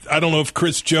I don't know if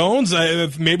Chris Jones,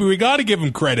 maybe we got to give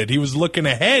him credit. He was looking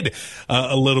ahead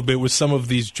a little bit with some of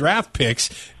these draft picks.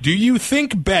 Do you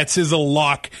think Betts is a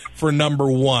lock for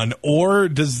number 1, or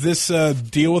does this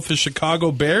deal with the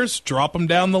Chicago Bears drop him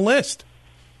down the list?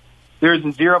 There's a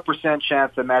 0%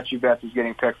 chance that Matthew Betts is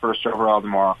getting picked first overall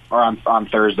tomorrow, or on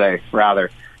Thursday, rather.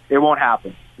 It won't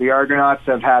happen. The Argonauts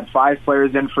have had 5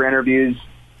 players in for interviews,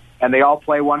 and they all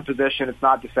play one position. It's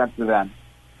not defensive end.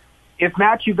 If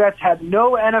Matthew Betts had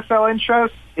no NFL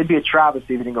interest, it'd be a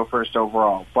travesty if he didn't go first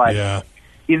overall. But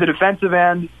he's a defensive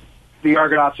end. The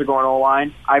Argonauts are going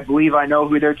O-line. I believe I know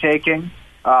who they're taking,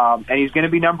 and he's going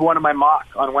to be number 1 in my mock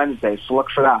on Wednesday, so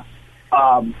look for that.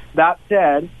 That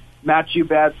said, Matthew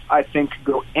Betts, I think, could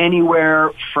go anywhere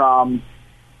from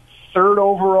 3rd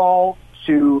overall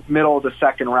to middle of the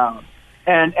 2nd round.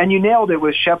 And you nailed it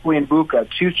with Shepley and Buka,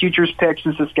 2 futures picks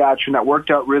in Saskatchewan that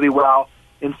worked out really well.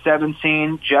 In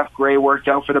 2017, Jeff Gray worked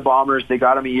out for the Bombers. They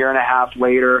got him a year and a half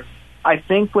later. I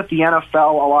think with the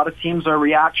NFL, a lot of teams are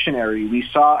reactionary. We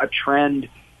saw a trend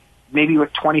maybe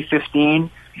with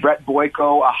 2015, Brett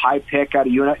Boyko, a high pick out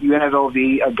of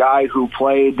UNLV, a guy who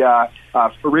played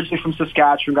originally from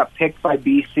Saskatchewan, got picked by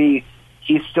BC.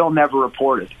 He's still never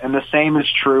reported. And the same is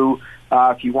true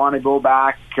if you want to go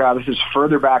back. This is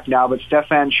further back now, but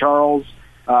Stefan Charles,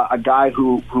 a guy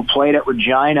who played at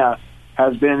Regina,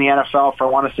 has been in the NFL for, I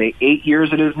want to say, 8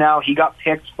 years it is now. He got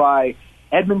picked by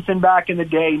Edmonton back in the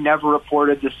day, never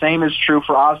reported. The same is true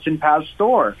for Austin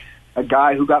Pastor, a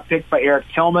guy who got picked by Eric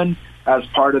Tillman as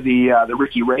part of the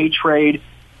Ricky Ray trade,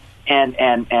 and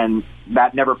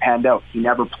that never panned out. He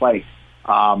never played.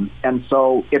 And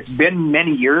so it's been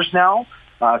many years now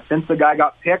since the guy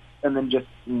got picked and then just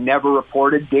never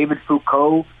reported. David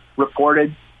Foucault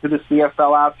reported to the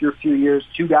CFL after a few years.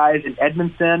 2 guys in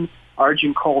Edmonton,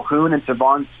 Arjun Colquhoun and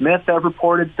Tavon Smith, have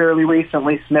reported fairly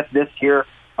recently. Smith this year,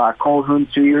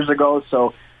 Colquhoun 2 years ago.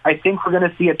 So I think we're going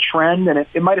to see a trend, and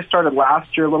it might have started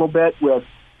last year a little bit with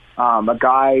a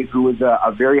guy who was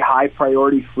a very high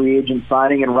priority free agent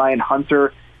signing, and Ryan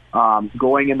Hunter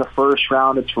going in the 1st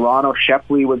round to Toronto.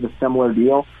 Shepley was a similar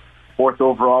deal, 4th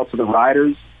overall to the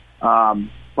Riders.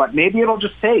 But maybe it'll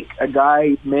just take a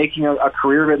guy making a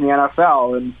career of it in the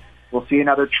NFL, and we'll see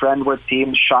another trend where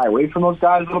teams shy away from those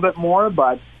guys a little bit more.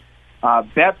 But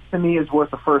Betts, to me, is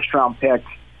worth a 1st round pick.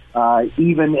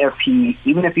 Even if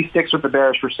he sticks with the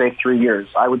Bears for, say, 3 years,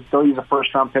 I would still use a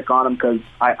 1st round pick on him because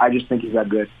I just think he's that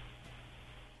good.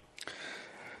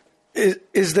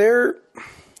 Is there?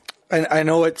 I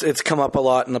know it's come up a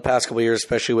lot in the past couple of years,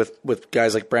 especially with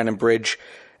guys like Brandon Bridge,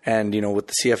 and with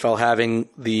the CFL having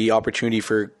the opportunity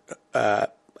for,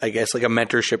 I guess, like a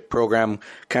mentorship program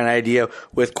kind of idea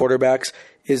with quarterbacks.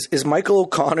 Is Michael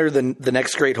O'Connor the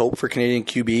next great hope for Canadian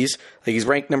QBs? Like, he's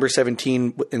ranked number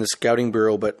 17 in the scouting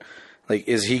bureau, but like,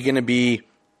 is he going to be?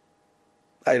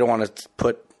 I don't want to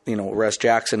put Russ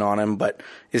Jackson on him, but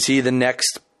is he the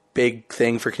next big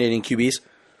thing for Canadian QBs?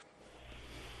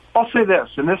 I'll say this,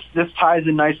 and this ties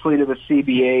in nicely to the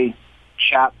CBA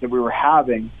chat that we were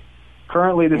having.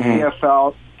 Currently, the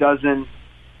CFL doesn't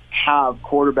have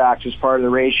quarterbacks as part of the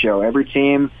ratio. Every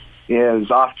team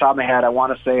is, off the top of my head, I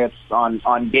want to say it's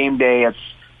on game day, it's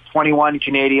 21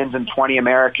 Canadians and 20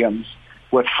 Americans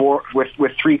with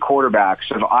 3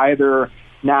 quarterbacks of either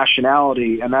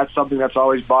nationality, and that's something that's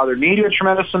always bothered me to a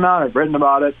tremendous amount. I've written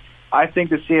about it. I think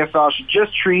the CFL should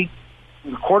just treat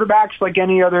quarterbacks like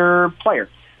any other player.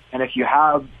 And if you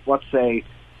have, let's say,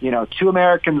 2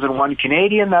 Americans and 1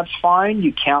 Canadian, that's fine.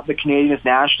 You count the Canadians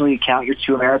nationally, you count your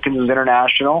 2 Americans as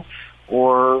international,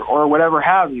 or whatever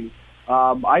have you.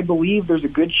 I believe there's a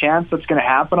good chance that's going to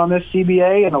happen on this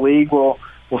CBA, and the league will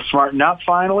smarten up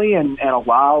finally and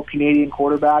allow Canadian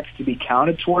quarterbacks to be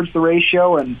counted towards the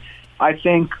ratio. And I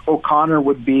think O'Connor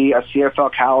would be a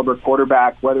CFL caliber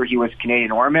quarterback, whether he was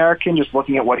Canadian or American, just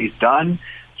looking at what he's done.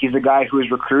 He's a guy who was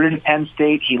recruited at Penn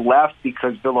State. He left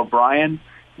because Bill O'Brien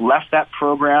left that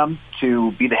program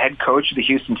to be the head coach of the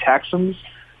Houston Texans.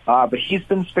 But he's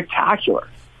been spectacular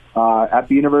at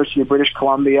the University of British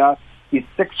Columbia. He's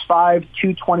 6'5",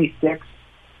 226,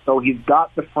 so he's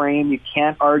got the frame. You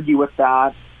can't argue with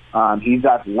that. He's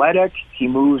athletic. He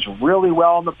moves really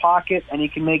well in the pocket, and he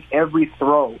can make every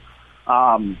throw.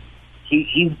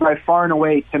 He's by far and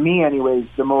away, to me anyways,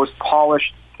 the most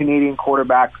polished Canadian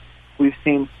quarterback we've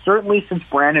seen, certainly since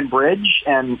Brandon Bridge,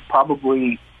 and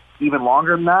probably even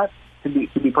longer than that, to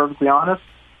be perfectly honest.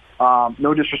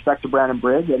 No disrespect to Brandon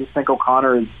Bridge. I just think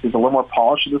O'Connor is a little more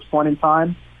polished at this point in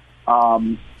time.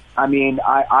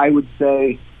 I would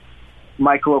say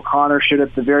Michael O'Connor should,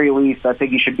 at the very least, I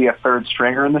think he should be a third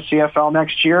stringer in the CFL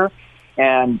next year.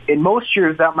 And in most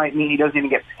years, that might mean he doesn't even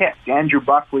get picked. Andrew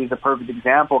Buckley is a perfect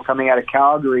example coming out of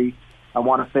Calgary. I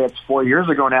want to say it's 4 years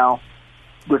ago now,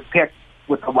 was picked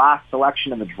with the last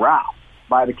selection in the draft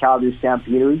by the Calgary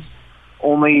Stampeders,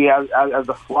 only as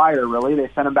a flyer, really. They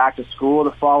sent him back to school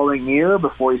the following year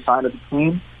before he signed with the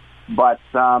team. But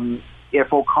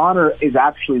if O'Connor is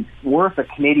actually worth a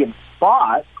Canadian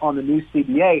spot on the new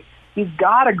CBA, he's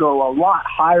got to go a lot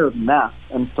higher than that.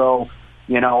 And so,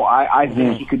 I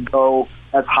think he could go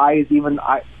as high as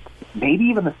maybe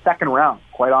even the second round,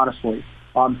 quite honestly,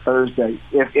 on Thursday.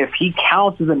 If he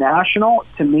counts as a national,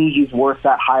 to me, he's worth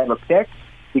that high of a pick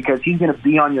because he's going to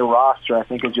be on your roster, I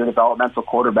think, as your developmental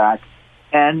quarterback.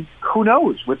 And who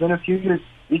knows, within a few years,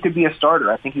 he could be a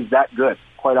starter. I think he's that good,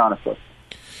 quite honestly.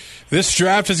 This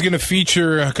draft is going to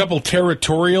feature a couple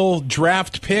territorial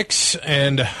draft picks,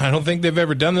 and I don't think they've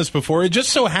ever done this before. It just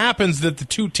so happens that the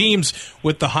two teams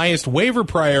with the highest waiver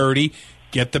priority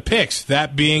get the picks,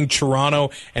 that being Toronto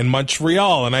and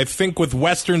Montreal. And I think with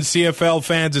Western CFL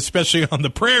fans, especially on the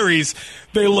prairies,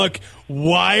 they look,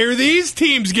 why are these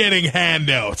teams getting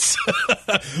handouts?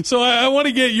 So I want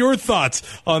to get your thoughts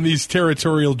on these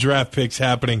territorial draft picks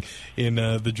happening in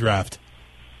the draft.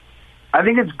 I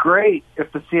think it's great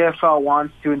if the CFL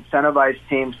wants to incentivize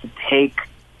teams to take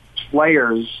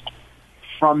players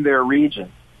from their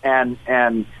region.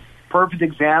 And perfect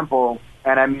example,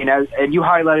 and you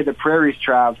highlighted the Prairies,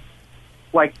 Trav,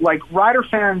 like Rider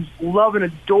fans love and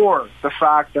adore the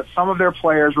fact that some of their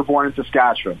players were born in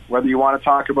Saskatchewan. Whether you want to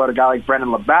talk about a guy like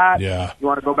Brendan Labatt, you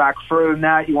want to go back further than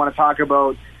that, you want to talk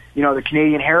about, the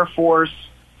Canadian Air Force,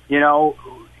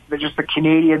 just the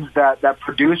Canadians that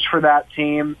produced for that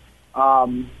team. They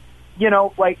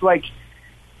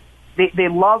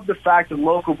love the fact that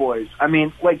local boys,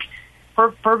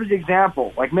 perfect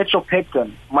example, like Mitchell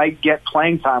Picton might get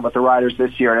playing time with the Riders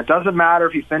this year. And it doesn't matter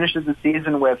if he finishes the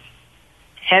season with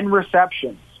 10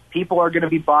 receptions. People are going to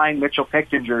be buying Mitchell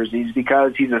Picton jerseys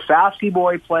because he's a Sasky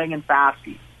boy playing in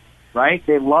Sasky, right?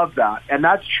 They love that. And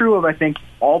that's true of, I think,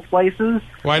 all places.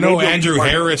 Well, I know Andrew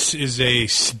Harris is a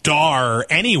star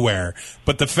anywhere,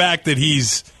 but the fact that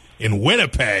he's in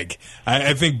Winnipeg,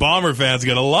 I think Bomber fans are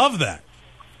going to love that.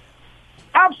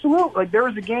 Absolutely. Like, there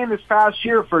was a game this past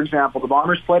year, for example. The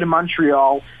Bombers played in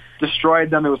Montreal,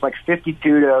 destroyed them. It was like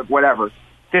 52 to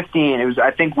 15. It was, I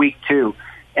think, week 2.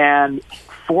 And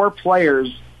 4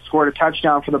 players scored a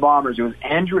touchdown for the Bombers. It was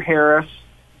Andrew Harris,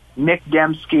 Nick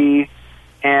Dembski,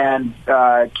 and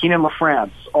Keenan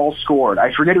LaFrance all scored.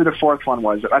 I forget who the fourth one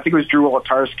was. I think it was Drew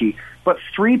Olatarski. But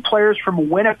 3 players from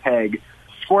Winnipeg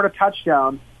scored a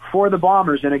touchdown for the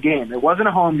Bombers in a game. It wasn't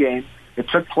a home game. It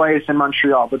took place in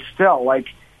Montreal. But still,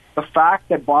 the fact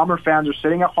that Bomber fans are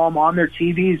sitting at home on their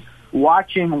TVs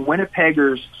watching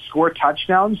Winnipeggers score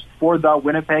touchdowns for the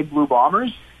Winnipeg Blue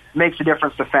Bombers makes a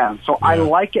difference to fans. So I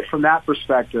like it from that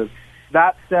perspective.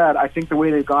 That said, I think the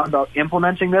way they've gone about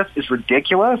implementing this is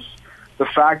ridiculous. The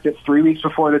fact that 3 weeks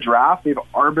before the draft, they've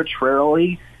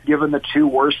arbitrarily given the 2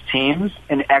 worst teams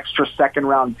an extra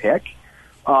second-round pick.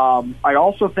 I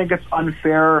also think it's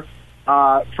unfair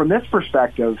from this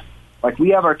perspective. Like, we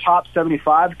have our top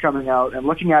 75 coming out, and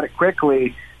looking at it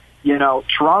quickly,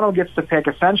 Toronto gets to pick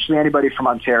essentially anybody from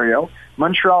Ontario.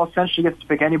 Montreal essentially gets to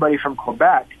pick anybody from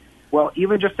Quebec. Well,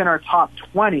 even just in our top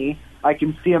 20, I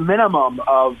can see a minimum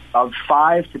of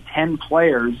 5 to 10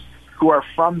 players who are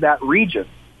from that region.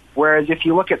 Whereas if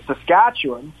you look at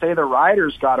Saskatchewan, say the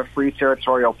Riders got a free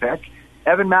territorial pick,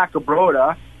 Evan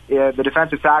Macabroda, the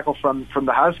defensive tackle from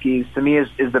the Huskies, to me is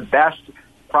the best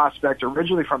prospect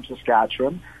originally from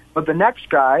Saskatchewan. But the next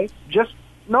guy, just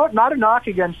not a knock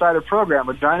against either program,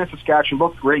 Regina, Saskatchewan,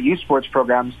 both great youth sports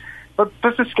programs, but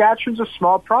Saskatchewan's a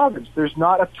small province. There's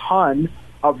not a ton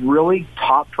of really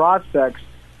top prospects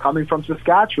coming from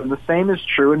Saskatchewan. The same is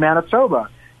true in Manitoba.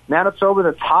 Manitoba,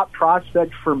 the top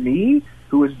prospect for me,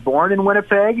 who was born in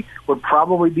Winnipeg, would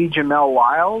probably be Jamel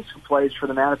Lyles, who plays for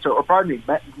the Manitoba, or pardon me,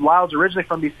 Lyles originally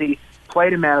from BC,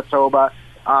 played in Manitoba.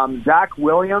 Zach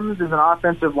Williams is an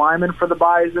offensive lineman for the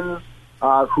Bisons,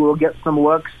 who will get some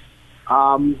looks.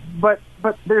 But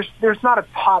there's not a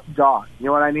top dog, you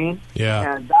know what I mean?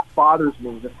 Yeah. And that bothers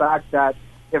me, the fact that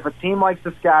if a team like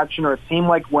Saskatchewan or a team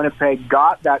like Winnipeg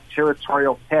got that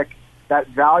territorial pick, that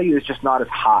value is just not as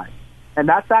high. And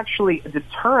that's actually a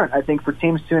deterrent, I think, for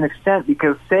teams to an extent,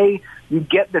 because say you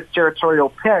get this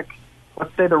territorial pick,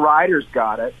 let's say the Riders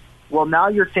got it, well, now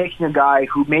you're taking a guy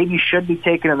who maybe should be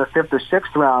taken in the 5th or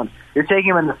 6th round. You're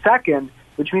taking him in the 2nd,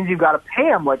 which means you've got to pay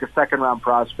him like a 2nd-round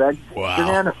prospect. Wow. You're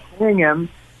going to paying him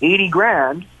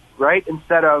 $80,000, right,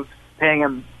 instead of paying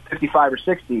him $55 or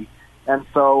 $60. And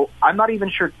so I'm not even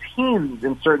sure teams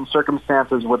in certain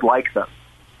circumstances would like them.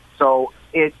 So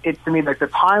it to me, like, the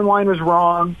timeline was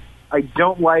wrong. I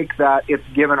don't like that it's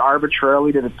given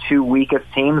arbitrarily to the 2 weakest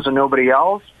teams and nobody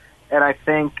else. And I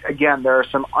think, again, there are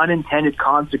some unintended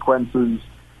consequences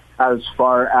as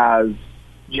far as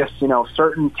just,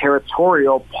 certain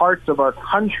territorial parts of our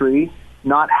country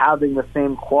not having the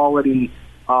same quality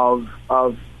of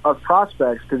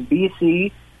prospects, because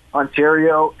BC,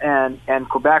 Ontario, and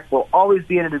Quebec will always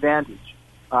be at an advantage.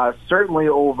 Certainly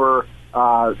over,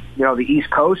 the East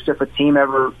Coast if a team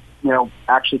ever,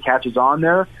 actually catches on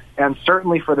there, and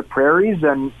certainly for the Prairies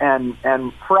and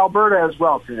for Alberta as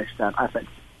well to an extent, I think.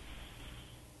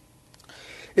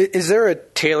 Is there a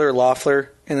Taylor Loeffler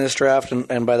in this draft?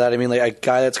 And by that I mean like a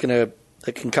guy that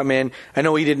can come in. I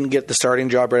know he didn't get the starting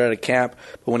job right out of camp,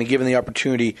 but when he given the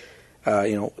opportunity,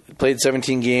 played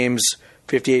 17 games,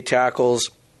 58 tackles,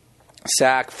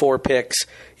 sack, 4 picks.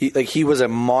 He was a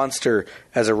monster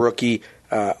as a rookie,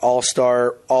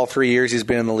 all-star all 3 years he's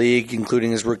been in the league,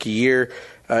 including his rookie year.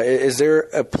 Is there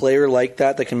a player like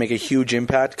that can make a huge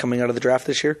impact coming out of the draft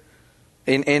this year,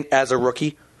 in as a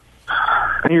rookie?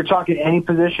 And you're talking any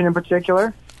position in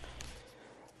particular?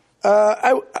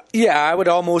 I would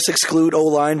almost exclude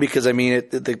O-line because, I mean,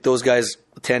 those guys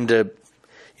tend to,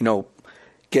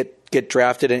 get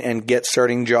drafted and get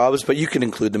starting jobs, but you can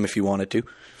include them if you wanted to.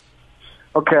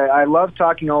 Okay, I love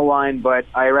talking O-line, but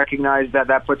I recognize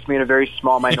that puts me in a very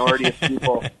small minority of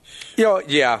people.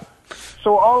 Yeah.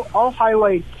 So I'll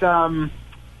highlight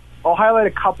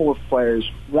a couple of players.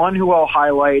 One who I'll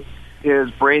highlight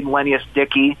is Braden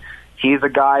Lenius-Dickey. He's a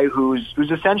guy who's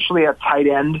essentially a tight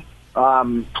end,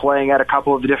 playing at a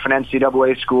couple of the different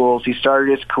NCAA schools. He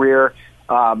started his career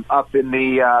up in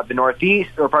the Northeast,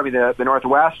 or probably the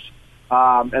Northwest,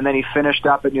 and then he finished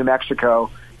up at New Mexico.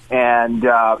 And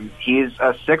he's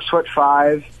a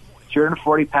 6'5",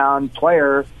 240-pound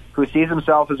player who sees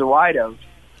himself as a wideout.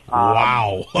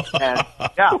 Wow.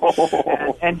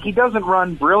 And he doesn't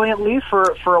run brilliantly for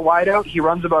a wideout. He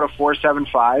runs about a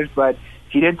 4.75, but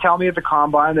he did tell me at the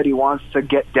combine that he wants to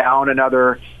get down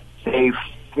another, say,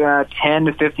 10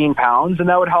 to 15 pounds, and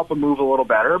that would help him move a little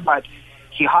better. But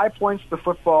he high points the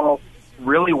football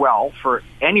really well for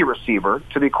any receiver,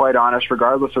 to be quite honest,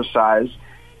 regardless of size.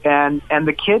 And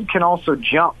the kid can also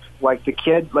jump.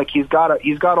 He's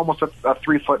got almost a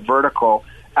 3-foot vertical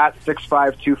at 6'5",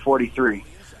 243.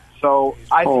 So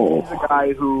I think he's a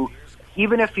guy who,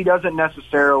 even if he doesn't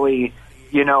necessarily,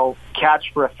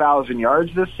 catch for 1,000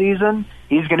 yards this season,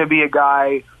 he's going to be a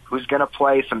guy who's going to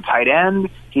play some tight end.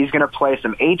 He's going to play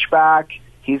some H-back.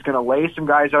 He's going to lay some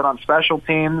guys out on special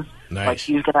teams. Nice.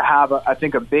 He's going to have, I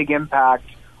think, a big impact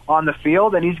on the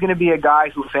field, and he's going to be a guy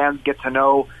who fans get to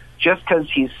know just because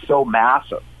he's so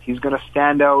massive. He's going to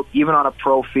stand out even on a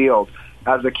pro field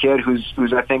as a kid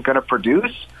who's I think, going to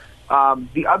produce.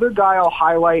 The other guy I'll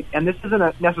highlight, and this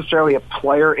isn't necessarily a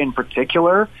player in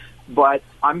particular, but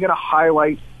I'm going to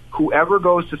highlight whoever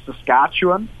goes to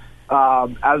Saskatchewan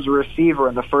as a receiver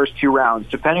in the first 2 rounds.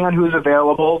 Depending on who's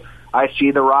available, I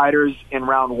see the Riders in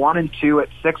round 1 and 2 at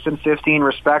 6 and 15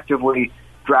 respectively,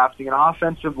 drafting an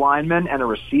offensive lineman and a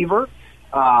receiver.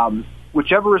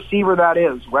 Whichever receiver that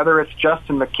is, whether it's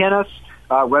Justin McInnes,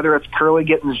 whether it's Curly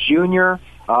Gittins Jr.,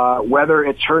 whether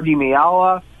it's Herdy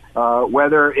Miala,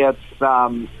 whether it's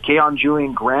Keon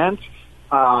Julian Grant,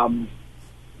 I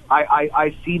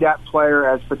see that player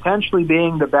as potentially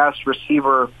being the best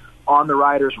receiver on the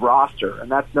Riders roster. And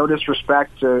that's no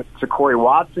disrespect to Corey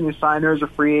Watson, who signed there as a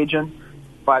free agent.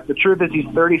 But the truth is he's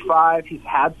 35. He's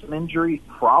had some injury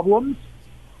problems.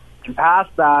 And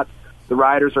past that, the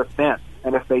Riders are thin.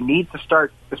 And if they need to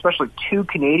start, especially 2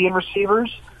 Canadian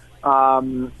receivers,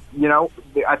 I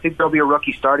think there'll be a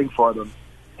rookie starting for them.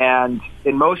 And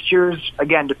in most years,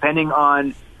 again, depending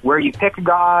on where you pick a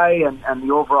guy and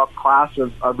the overall class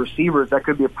of receivers, that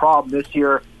could be a problem. This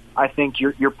year, I think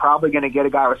you're probably going to get a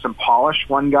guy with some polish.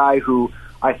 One guy who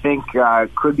I think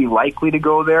could be likely to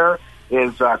go there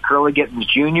is Curly Gittens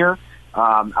Jr.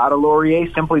 Out of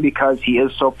Laurier, simply because he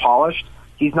is so polished.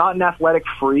 He's not an athletic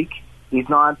freak. He's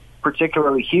not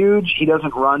particularly huge. He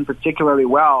doesn't run particularly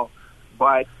well.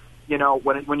 But, you know,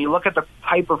 when you look at the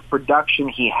type of production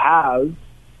he has,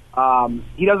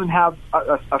 he doesn't have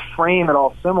a frame at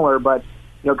all similar, but,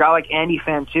 you know, a guy like Andy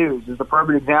Fantuz is the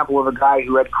perfect example of a guy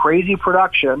who had crazy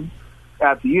production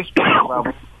at the youth sport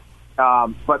level,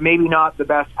 but maybe not the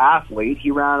best athlete. He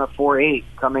ran a 4.8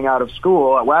 coming out of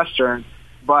school at Western,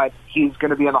 but he's going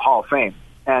to be in the Hall of Fame.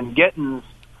 And Gittens,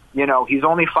 you know, he's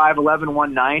only 5'11",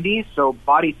 190, so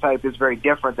body type is very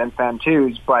different than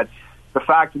Fantuz, but the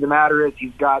fact of the matter is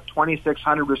he's got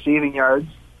 2,600 receiving yards,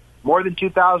 more than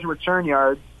 2,000 return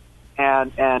yards,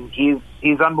 and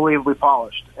he's unbelievably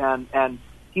polished. And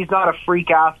he's not a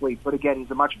freak athlete, but again,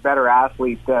 he's a much better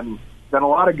athlete than a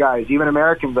lot of guys, even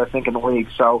Americans, I think, in the league.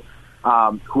 So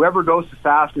whoever goes to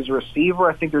Sask as a receiver,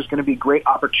 I think there's going to be great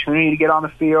opportunity to get on the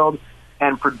field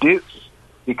and produce,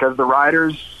 because the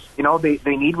Riders, you know, they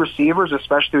need receivers,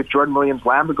 especially with Jordan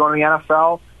Williams-Lambert going to the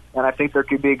NFL. And I think there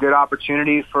could be a good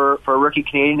opportunity for a rookie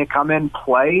Canadian to come in,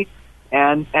 play,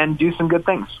 and do some good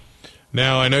things.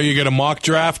 Now, I know you got a mock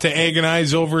draft to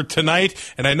agonize over tonight,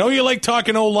 and I know you like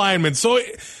talking O-linemen. So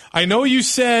I know you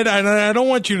said, and I don't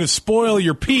want you to spoil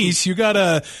your piece.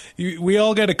 We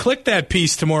all got to click that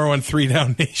piece tomorrow on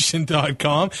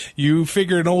 3downnation.com. You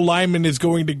figure an O-lineman is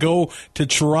going to go to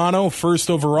Toronto first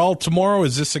overall tomorrow.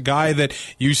 Is this a guy that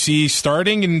you see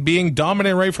starting and being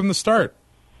dominant right from the start?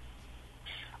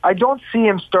 I don't see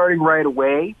him starting right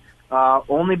away.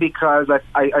 Only because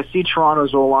I see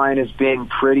Toronto's O-line as being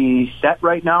pretty set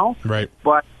right now. Right.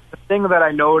 But the thing that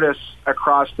I notice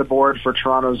across the board for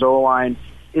Toronto's O-line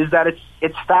is that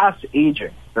it's fast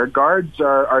aging. Their guards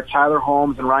are Tyler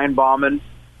Holmes and Ryan Bauman.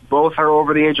 Both are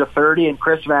over the age of 30, and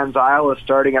Chris Van Zyl is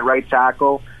starting at right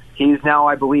tackle. He's now,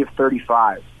 I believe,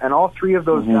 35. And all three of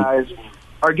those guys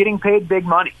are getting paid big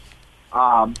money.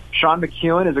 Sean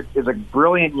McEwen is a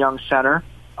brilliant young center.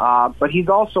 But he's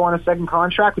also on a second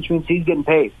contract, which means he's getting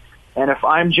paid. And if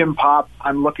I'm Jim Popp,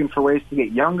 I'm looking for ways to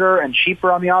get younger and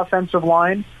cheaper on the offensive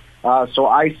line. So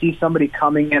I see somebody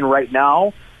coming in right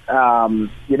now,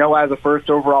 you know, as a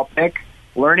first overall pick,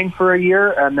 learning for a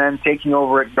year, and then taking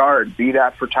over at guard, be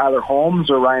that for Tyler Holmes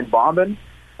or Ryan Bauman.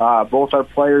 Both are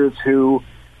players who,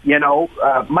 you know,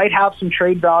 might have some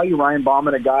trade value. Ryan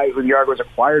Bauman, a guy who the Argos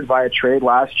acquired via trade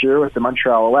last year with the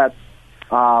Montreal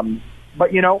Alouettes.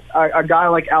 But, you know, a guy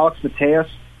like Alex Mateus,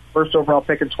 first overall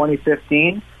pick in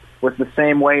 2015, was the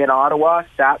same way in Ottawa,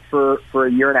 sat for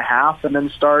a year and a half and then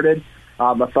started.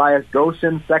 Matthias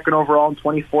Gosen, second overall in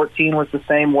 2014, was the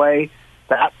same way,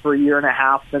 sat for a year and a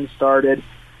half, then started.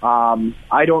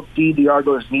 I don't see the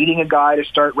Argos needing a guy to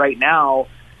start right now,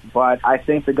 but I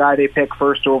think the guy they pick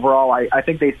first overall, I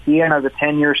think they see him as a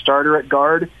 10-year starter at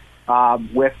guard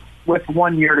with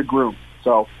 1 year to groom.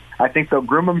 So I think they'll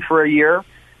groom him for a year.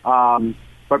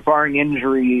 But barring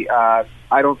injury, I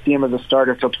don't see him as a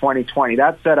starter till 2020.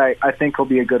 That said, I think he'll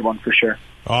be a good one for sure.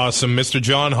 Awesome. Mr.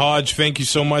 John Hodge, thank you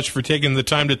so much for taking the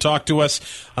time to talk to us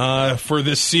for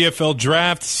this CFL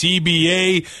Draft,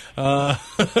 CBA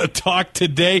talk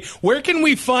today. Where can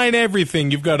we find everything?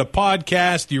 You've got a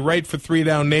podcast, you write for 3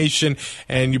 Down Nation,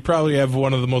 and you probably have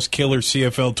one of the most killer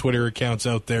CFL Twitter accounts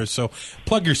out there. So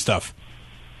plug your stuff.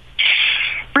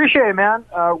 Appreciate it, man.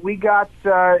 We got,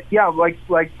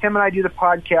 like Tim and I do the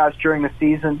podcast during the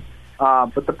season,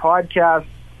 but the podcast,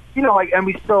 you know, and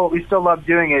we still love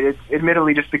doing it. It's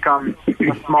admittedly just become a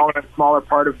smaller and smaller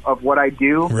part of what I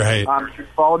do. Right. You can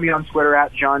follow me on Twitter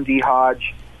at John D.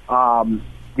 Hodge.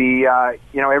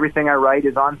 Everything I write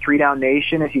is on 3 Down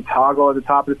Nation. If you toggle at the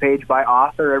top of the page by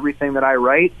author, everything that I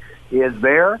write is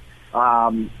there.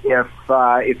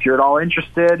 If you're at all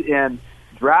interested in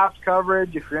draft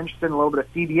coverage, if you're interested in a little bit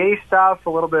of CBA stuff, a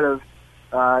little bit of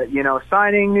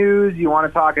signing news, you want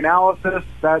to talk analysis,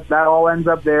 that all ends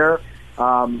up there.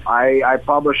 I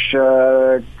publish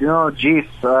a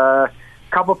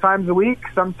couple times a week,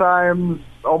 sometimes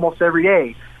almost every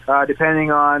day, depending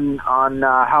on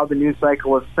how the news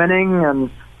cycle is spinning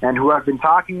and who I've been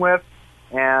talking with.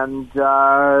 And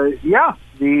the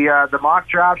mock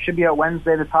draft should be at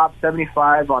Wednesday, the top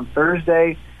 75 on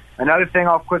Thursday. Another thing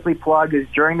I'll quickly plug is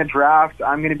during the draft,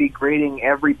 I'm going to be grading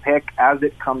every pick as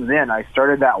it comes in. I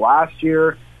started that last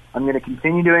year. I'm going to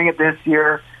continue doing it this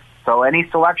year. So any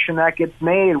selection that gets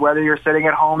made, whether you're sitting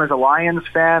at home as a Lions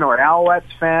fan or an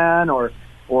Alouettes fan or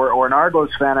an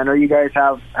Argos fan, I know you guys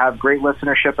have great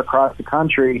listenership across the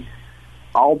country.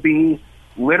 I'll be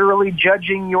literally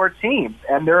judging your team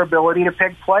and their ability to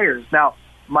pick players. Now,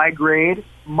 my grade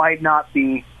might not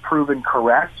be proven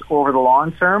correct over the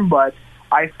long term, but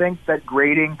I think that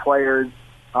grading players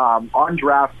on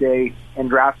draft day and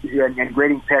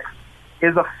grading picks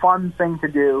is a fun thing to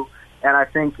do, and I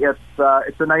think it's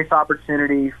a nice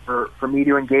opportunity for me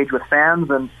to engage with fans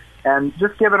and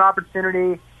just give an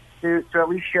opportunity to at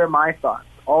least share my thoughts,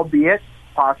 albeit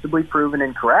possibly proven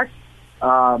incorrect.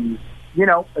 A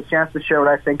chance to share what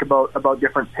I think about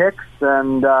different picks,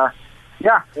 and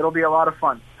it'll be a lot of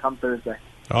fun come Thursday.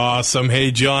 Awesome.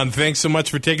 Hey, John, thanks so much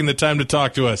for taking the time to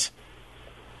talk to us.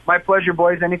 My pleasure,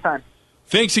 boys. Anytime.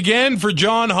 Thanks again for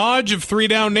John Hodge of 3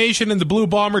 Down Nation and the Blue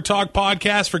Bomber Talk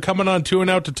podcast for coming on 2 and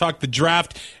Out to talk the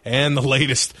draft and the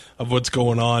latest of what's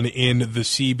going on in the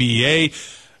CBA.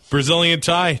 Brazilian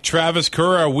Ty, Travis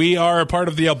Cura, we are a part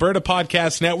of the Alberta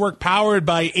Podcast Network powered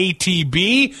by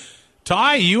ATB.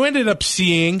 Ty, you ended up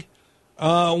seeing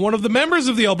one of the members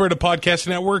of the Alberta Podcast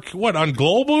Network, on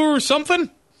Global or something?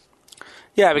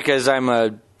 Yeah, because I'm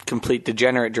a complete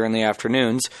degenerate during the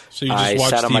afternoons. So you just I watched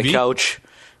sat on TV? my couch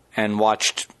and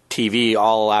watched TV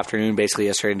all afternoon, basically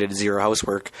yesterday, and did zero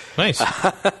housework. Nice.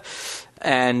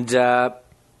 And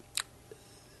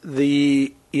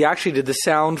he actually did the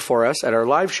sound for us at our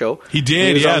live show. He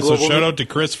did, was on so Global shout out to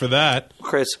Chris for that.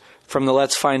 Chris from the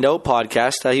Let's Find Out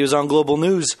podcast. He was on Global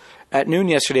News at noon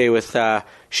yesterday with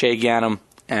Shay Ganem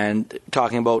and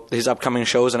talking about his upcoming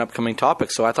shows and upcoming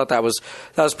topics. So I thought that was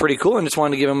pretty cool, and just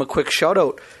wanted to give him a quick shout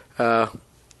out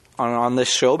on this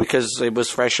show because it was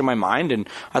fresh in my mind, and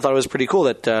I thought it was pretty cool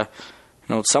that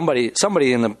somebody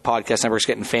in the podcast network is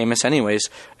getting famous anyways,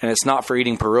 and it's not for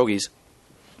eating pierogies.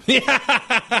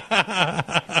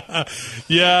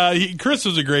 Yeah, Chris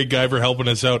was a great guy for helping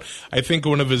us out. I think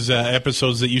one of his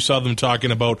episodes that you saw them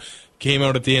talking about came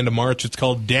out at the end of March. It's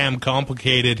called Damn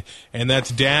Complicated, and that's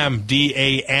Dam,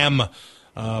 D-A-M,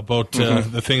 about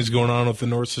the things going on with the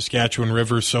North Saskatchewan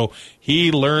River. So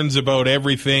he learns about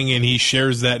everything, and he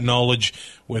shares that knowledge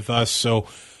with us. So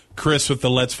Chris with the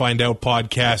Let's Find Out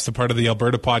podcast, a part of the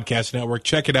Alberta Podcast Network.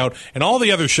 Check it out. And all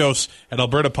the other shows at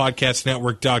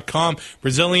albertapodcastnetwork.com.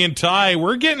 Brazilian Ty,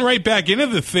 we're getting right back into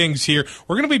the things here.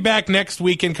 We're going to be back next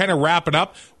week and kind of wrapping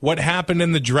up what happened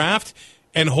in the draft.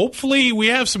 And hopefully we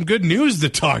have some good news to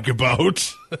talk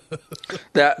about.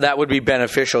 That would be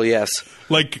beneficial, yes.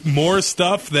 Like more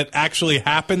stuff that actually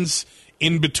happens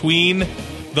in between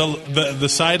the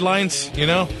sidelines,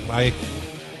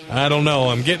 I don't know.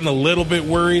 I'm getting a little bit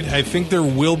worried. I think there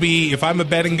will be, if I'm a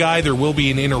betting guy, there will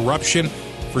be an interruption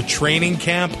for training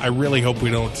camp. I really hope we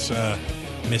don't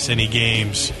miss any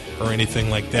games or anything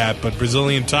like that. But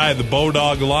Brazilian Ty, the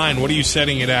Bodog line, what are you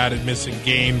setting it at missing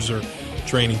games or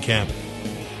training camp?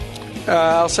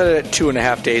 I'll set it at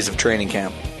 2.5 days of training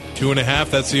camp. 2.5?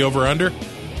 That's the over-under?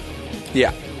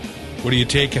 Yeah. What are you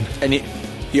taking? And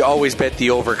you always bet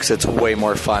the over because it's way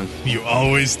more fun. You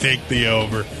always take the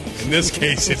over. In this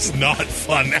case, it's not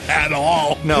fun at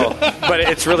all. No, but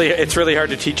it's really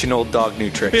hard to teach an old dog new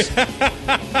tricks.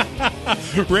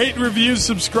 Rate, review,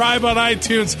 subscribe on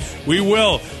iTunes. We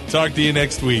will talk to you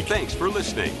next week. Thanks for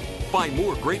listening. Find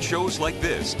more great shows like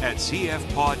this at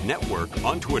CF Pod Network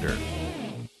on Twitter.